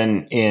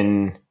Zimmerman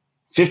in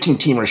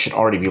 15-teamers should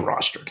already be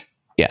rostered.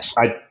 Yes.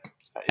 I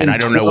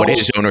don't know what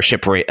his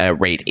ownership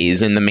rate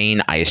is in the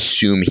main. I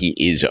assume he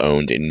is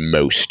owned in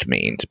most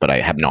mains, but I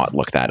have not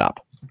looked that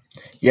up.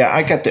 Yeah,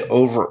 I got the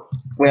over.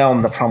 Well,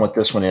 and the problem with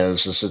this one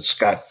is it's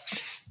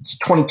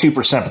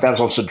 22%, but that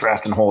was also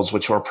draft and holds,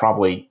 which were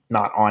probably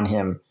not on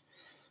him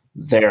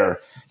there.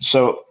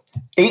 So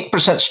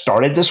 8%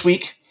 started this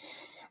week.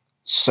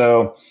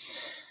 So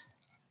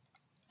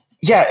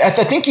yeah, I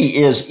think he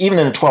is, even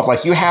in a 12.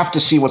 Like, you have to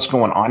see what's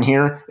going on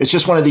here. It's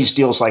just one of these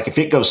deals, like, if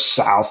it goes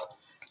south,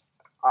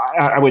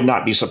 I would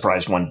not be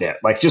surprised one bit.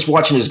 Like, just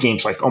watching his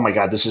games, like, oh, my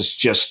God, this is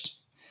just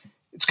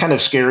 – it's kind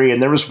of scary.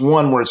 And there was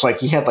one where it's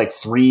like he had, like,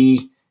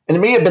 3 – and it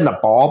may have been the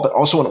ball, but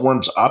also when it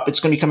warms up, it's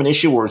going to become an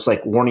issue where it's,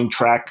 like, warning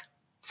track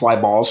fly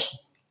balls.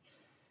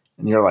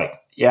 And you're like,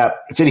 yeah,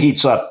 if it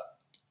heats up,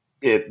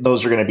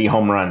 those are going to be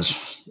home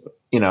runs,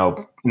 in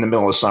the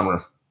middle of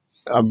summer.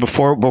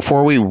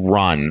 Before we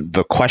run,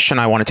 the question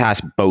I wanted to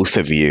ask both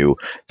of you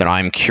that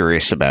I'm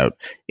curious about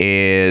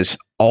is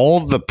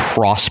all the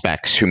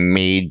prospects who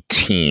made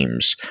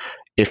teams.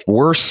 If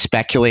we're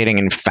speculating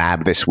in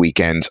Fab this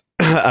weekend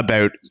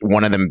about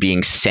one of them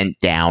being sent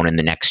down in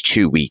the next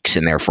 2 weeks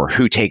and therefore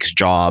who takes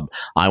job,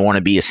 I want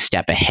to be a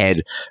step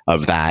ahead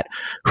of that.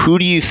 Who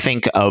do you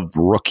think of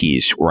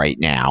rookies right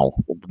now,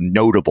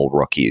 notable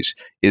rookies,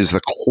 is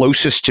the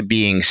closest to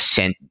being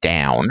sent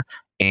down?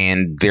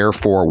 And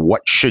therefore,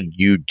 what should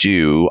you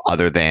do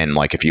other than,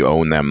 like, if you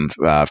own them,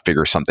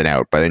 figure something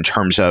out? But in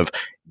terms of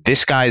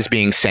this guy is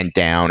being sent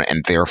down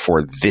and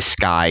therefore this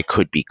guy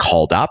could be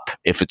called up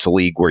if it's a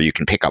league where you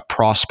can pick up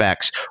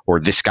prospects, or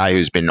this guy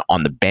who's been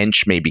on the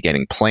bench may be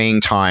getting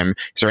playing time.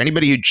 Is there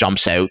anybody who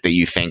jumps out that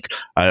you think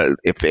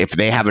if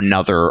they have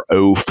another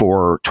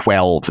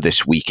 0-4-12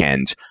 this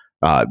weekend,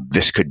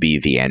 this could be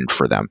the end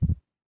for them?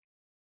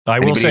 I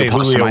will say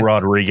Julio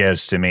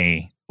Rodriguez to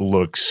me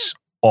looks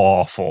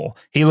awful.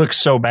 He looks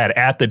so bad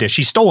at the dish.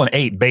 He's stolen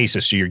 8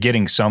 bases, so you're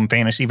getting some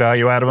fantasy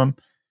value out of him.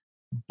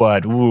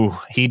 But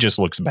he just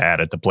looks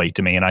bad at the plate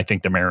to me, and I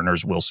think the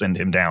Mariners will send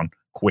him down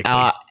quickly.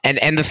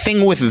 And the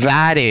thing with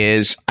that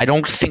is, I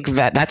don't think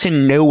that's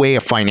in no way a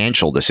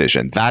financial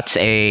decision. That's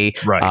a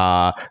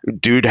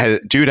dude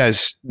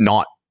has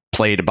not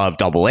played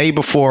above AA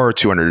before,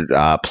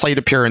 200 plate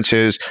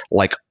appearances.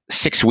 Like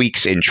 6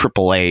 weeks in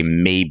AAA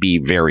may be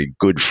very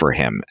good for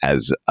him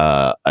as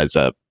a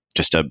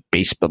just a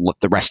base, but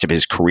the rest of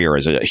his career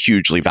as a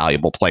hugely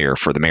valuable player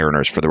for the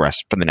Mariners for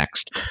the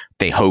next,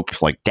 they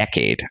hope, like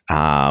decade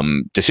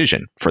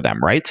decision for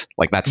them, right?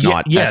 Like that's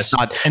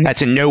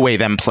in no way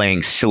them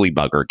playing silly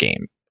bugger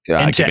game.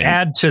 And to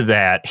add to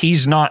that,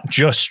 he's not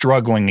just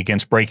struggling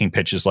against breaking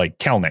pitches like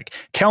Kelenic.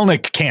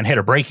 Kelenic can't hit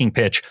a breaking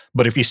pitch,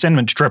 but if you send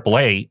him to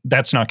AAA,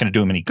 that's not going to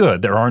do him any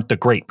good. There aren't the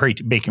great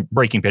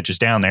breaking pitches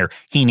down there.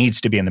 He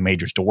needs to be in the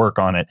majors to work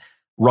on it.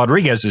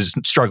 Rodriguez is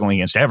struggling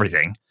against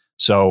everything.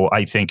 So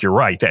I think you're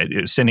right that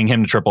sending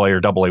him to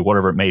AAA or AA,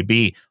 whatever it may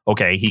be,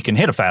 okay, he can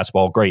hit a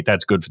fastball. Great.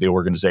 That's good for the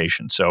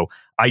organization. So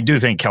I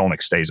do think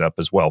Kelenic stays up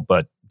as well,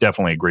 but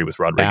definitely agree with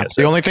Rodriguez.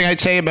 Yeah. The only thing I'd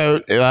say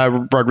about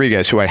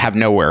Rodriguez, who I have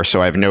nowhere,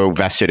 so I have no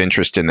vested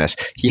interest in this,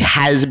 he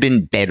has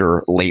been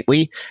better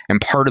lately.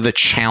 And part of the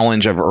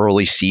challenge of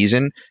early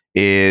season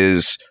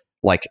is,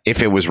 like,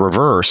 if it was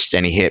reversed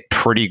and he hit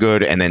pretty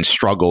good and then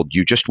struggled,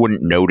 you just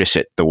wouldn't notice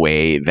it the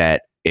way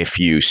that if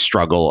you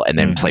struggle and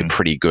then play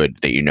pretty good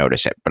that you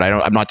notice it. But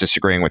I'm not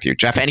disagreeing with you.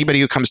 Jeff, anybody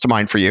who comes to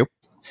mind for you?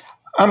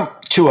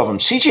 2 of them.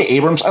 CJ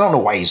Abrams, I don't know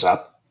why he's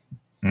up.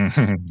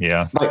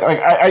 Yeah. Like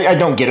I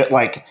don't get it.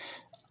 Like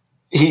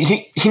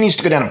he needs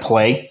to go down and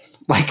play.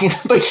 Like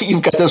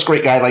you've got this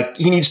great guy. Like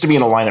he needs to be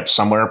in a lineup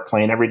somewhere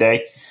playing every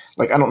day.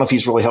 Like I don't know if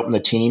he's really helping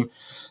the team.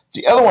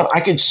 The other one I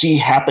could see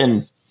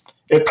happen.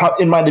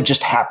 It might have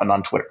just happened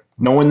on Twitter.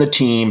 Knowing the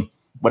team,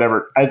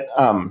 whatever.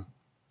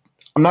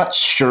 I'm not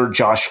sure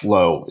Josh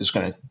Lowe is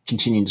going to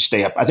continue to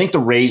stay up. I think the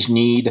Rays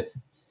need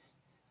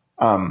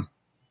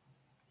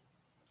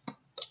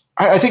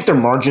I think their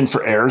margin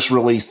for error is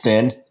really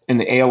thin in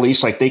the AL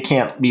East. Like they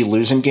can't be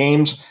losing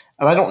games.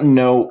 And I don't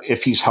know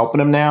if he's helping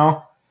them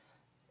now.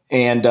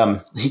 And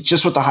he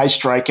just with the high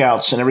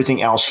strikeouts and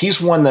everything else, he's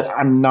one that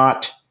I'm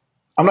not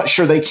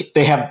sure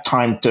they have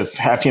time to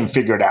have him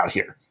figure it out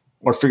here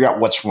or figure out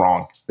what's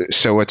wrong.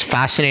 So what's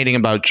fascinating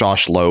about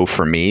Josh Lowe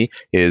for me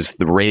is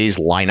the Rays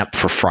lineup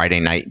for Friday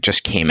night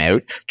just came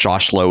out.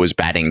 Josh Lowe is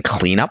batting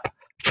cleanup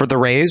for the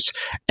Rays,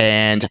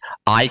 and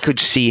I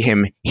could see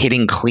him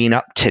hitting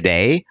cleanup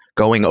today,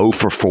 going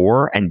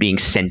 0-4 and being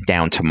sent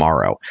down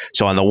tomorrow.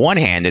 So on the one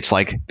hand, it's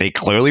like they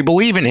clearly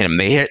believe in him.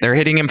 They're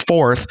hitting him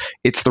fourth.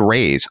 It's the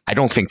Rays. I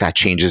don't think that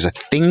changes a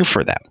thing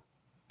for them.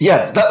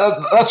 Yeah,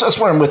 that's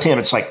where I'm with him.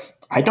 It's like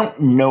I don't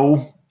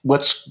know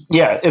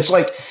it's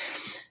like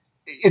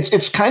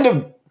it's kind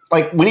of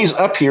like when he's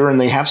up here and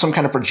they have some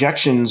kind of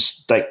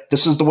projections, like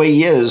this is the way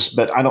he is,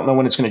 but I don't know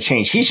when it's going to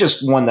change. He's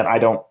just one that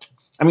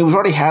we've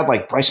already had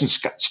like Bryson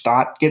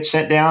Stott get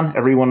sent down.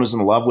 Everyone was in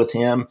love with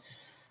him.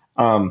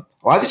 A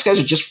lot of these guys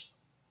are just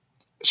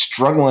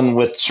struggling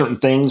with certain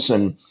things.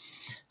 And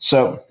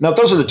so, no,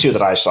 those are the 2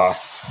 that I saw.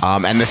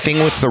 And the thing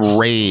with the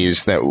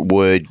Rays that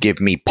would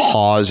give me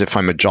pause if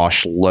I'm a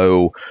Josh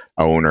Lowe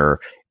owner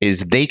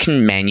is they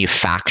can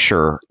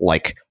manufacture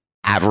like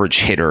average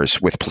hitters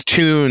with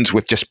platoons,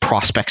 with just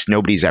prospects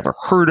nobody's ever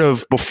heard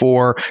of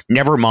before,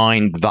 never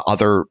mind the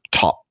other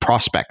top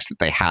prospects that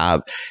they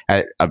have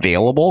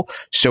available.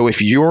 So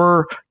if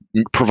you're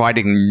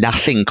providing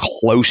nothing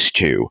close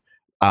to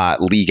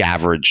league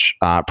average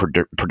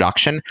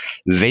production,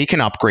 they can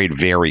upgrade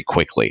very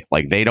quickly.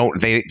 Like they're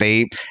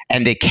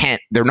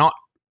not,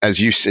 as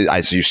you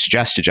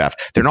suggested, Jeff,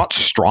 they're not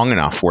strong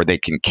enough where they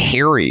can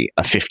carry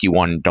a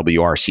 51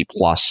 WRC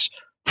plus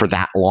for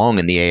that long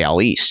in the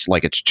AL East.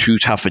 Like it's too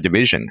tough a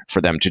division for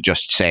them to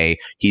just say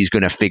he's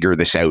going to figure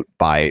this out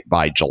by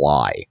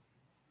July.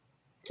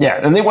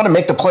 Yeah, and they want to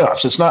make the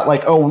playoffs. It's not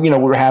like,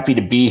 we're happy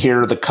to be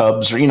here, the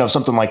Cubs, or,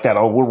 something like that.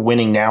 Oh, we're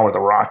winning now, or the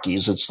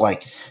Rockies. It's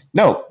like,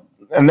 no,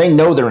 and they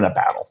know they're in a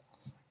battle.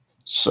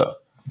 So.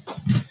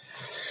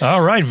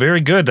 All right,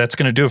 very good. That's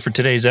going to do it for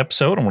today's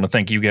episode. I want to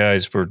thank you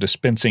guys for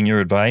dispensing your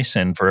advice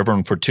and for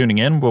everyone for tuning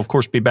in. We'll, of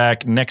course, be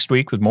back next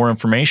week with more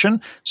information.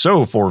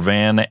 So for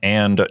Van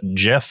and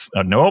Jeff,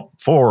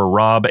 for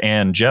Rob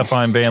and Jeff,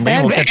 I'm Van Lee.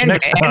 We'll catch you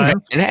next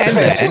time.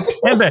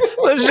 And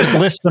let's just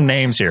list some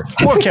names here.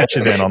 We'll catch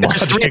you then on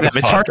Logic Podcast.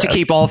 It's hard to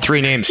keep all three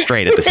names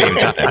straight at the same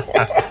time.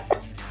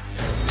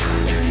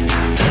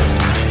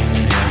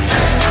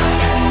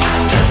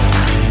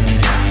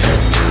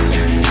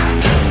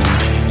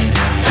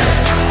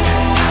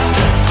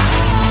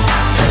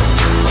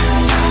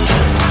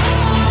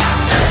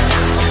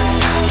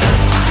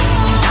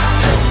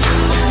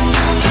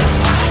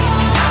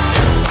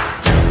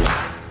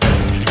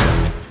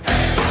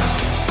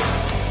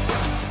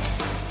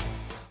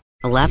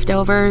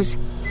 Leftovers,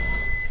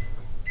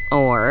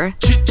 or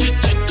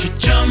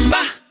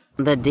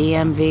the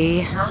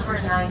DMV,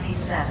 number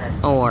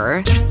 97,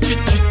 or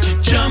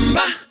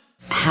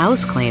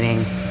house cleaning,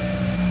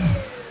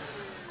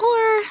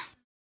 or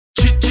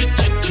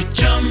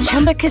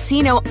Chumba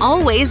Casino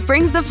always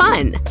brings the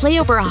fun. Play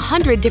over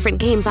 100 different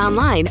games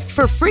online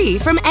for free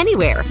from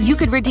anywhere. You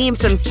could redeem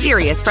some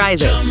serious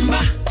prizes.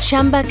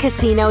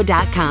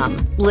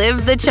 ChumbaCasino.com.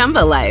 Live the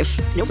Chumba life.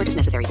 No purchase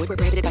necessary. Void where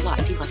prohibited by law.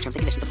 18+ terms and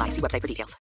conditions apply. See website for details.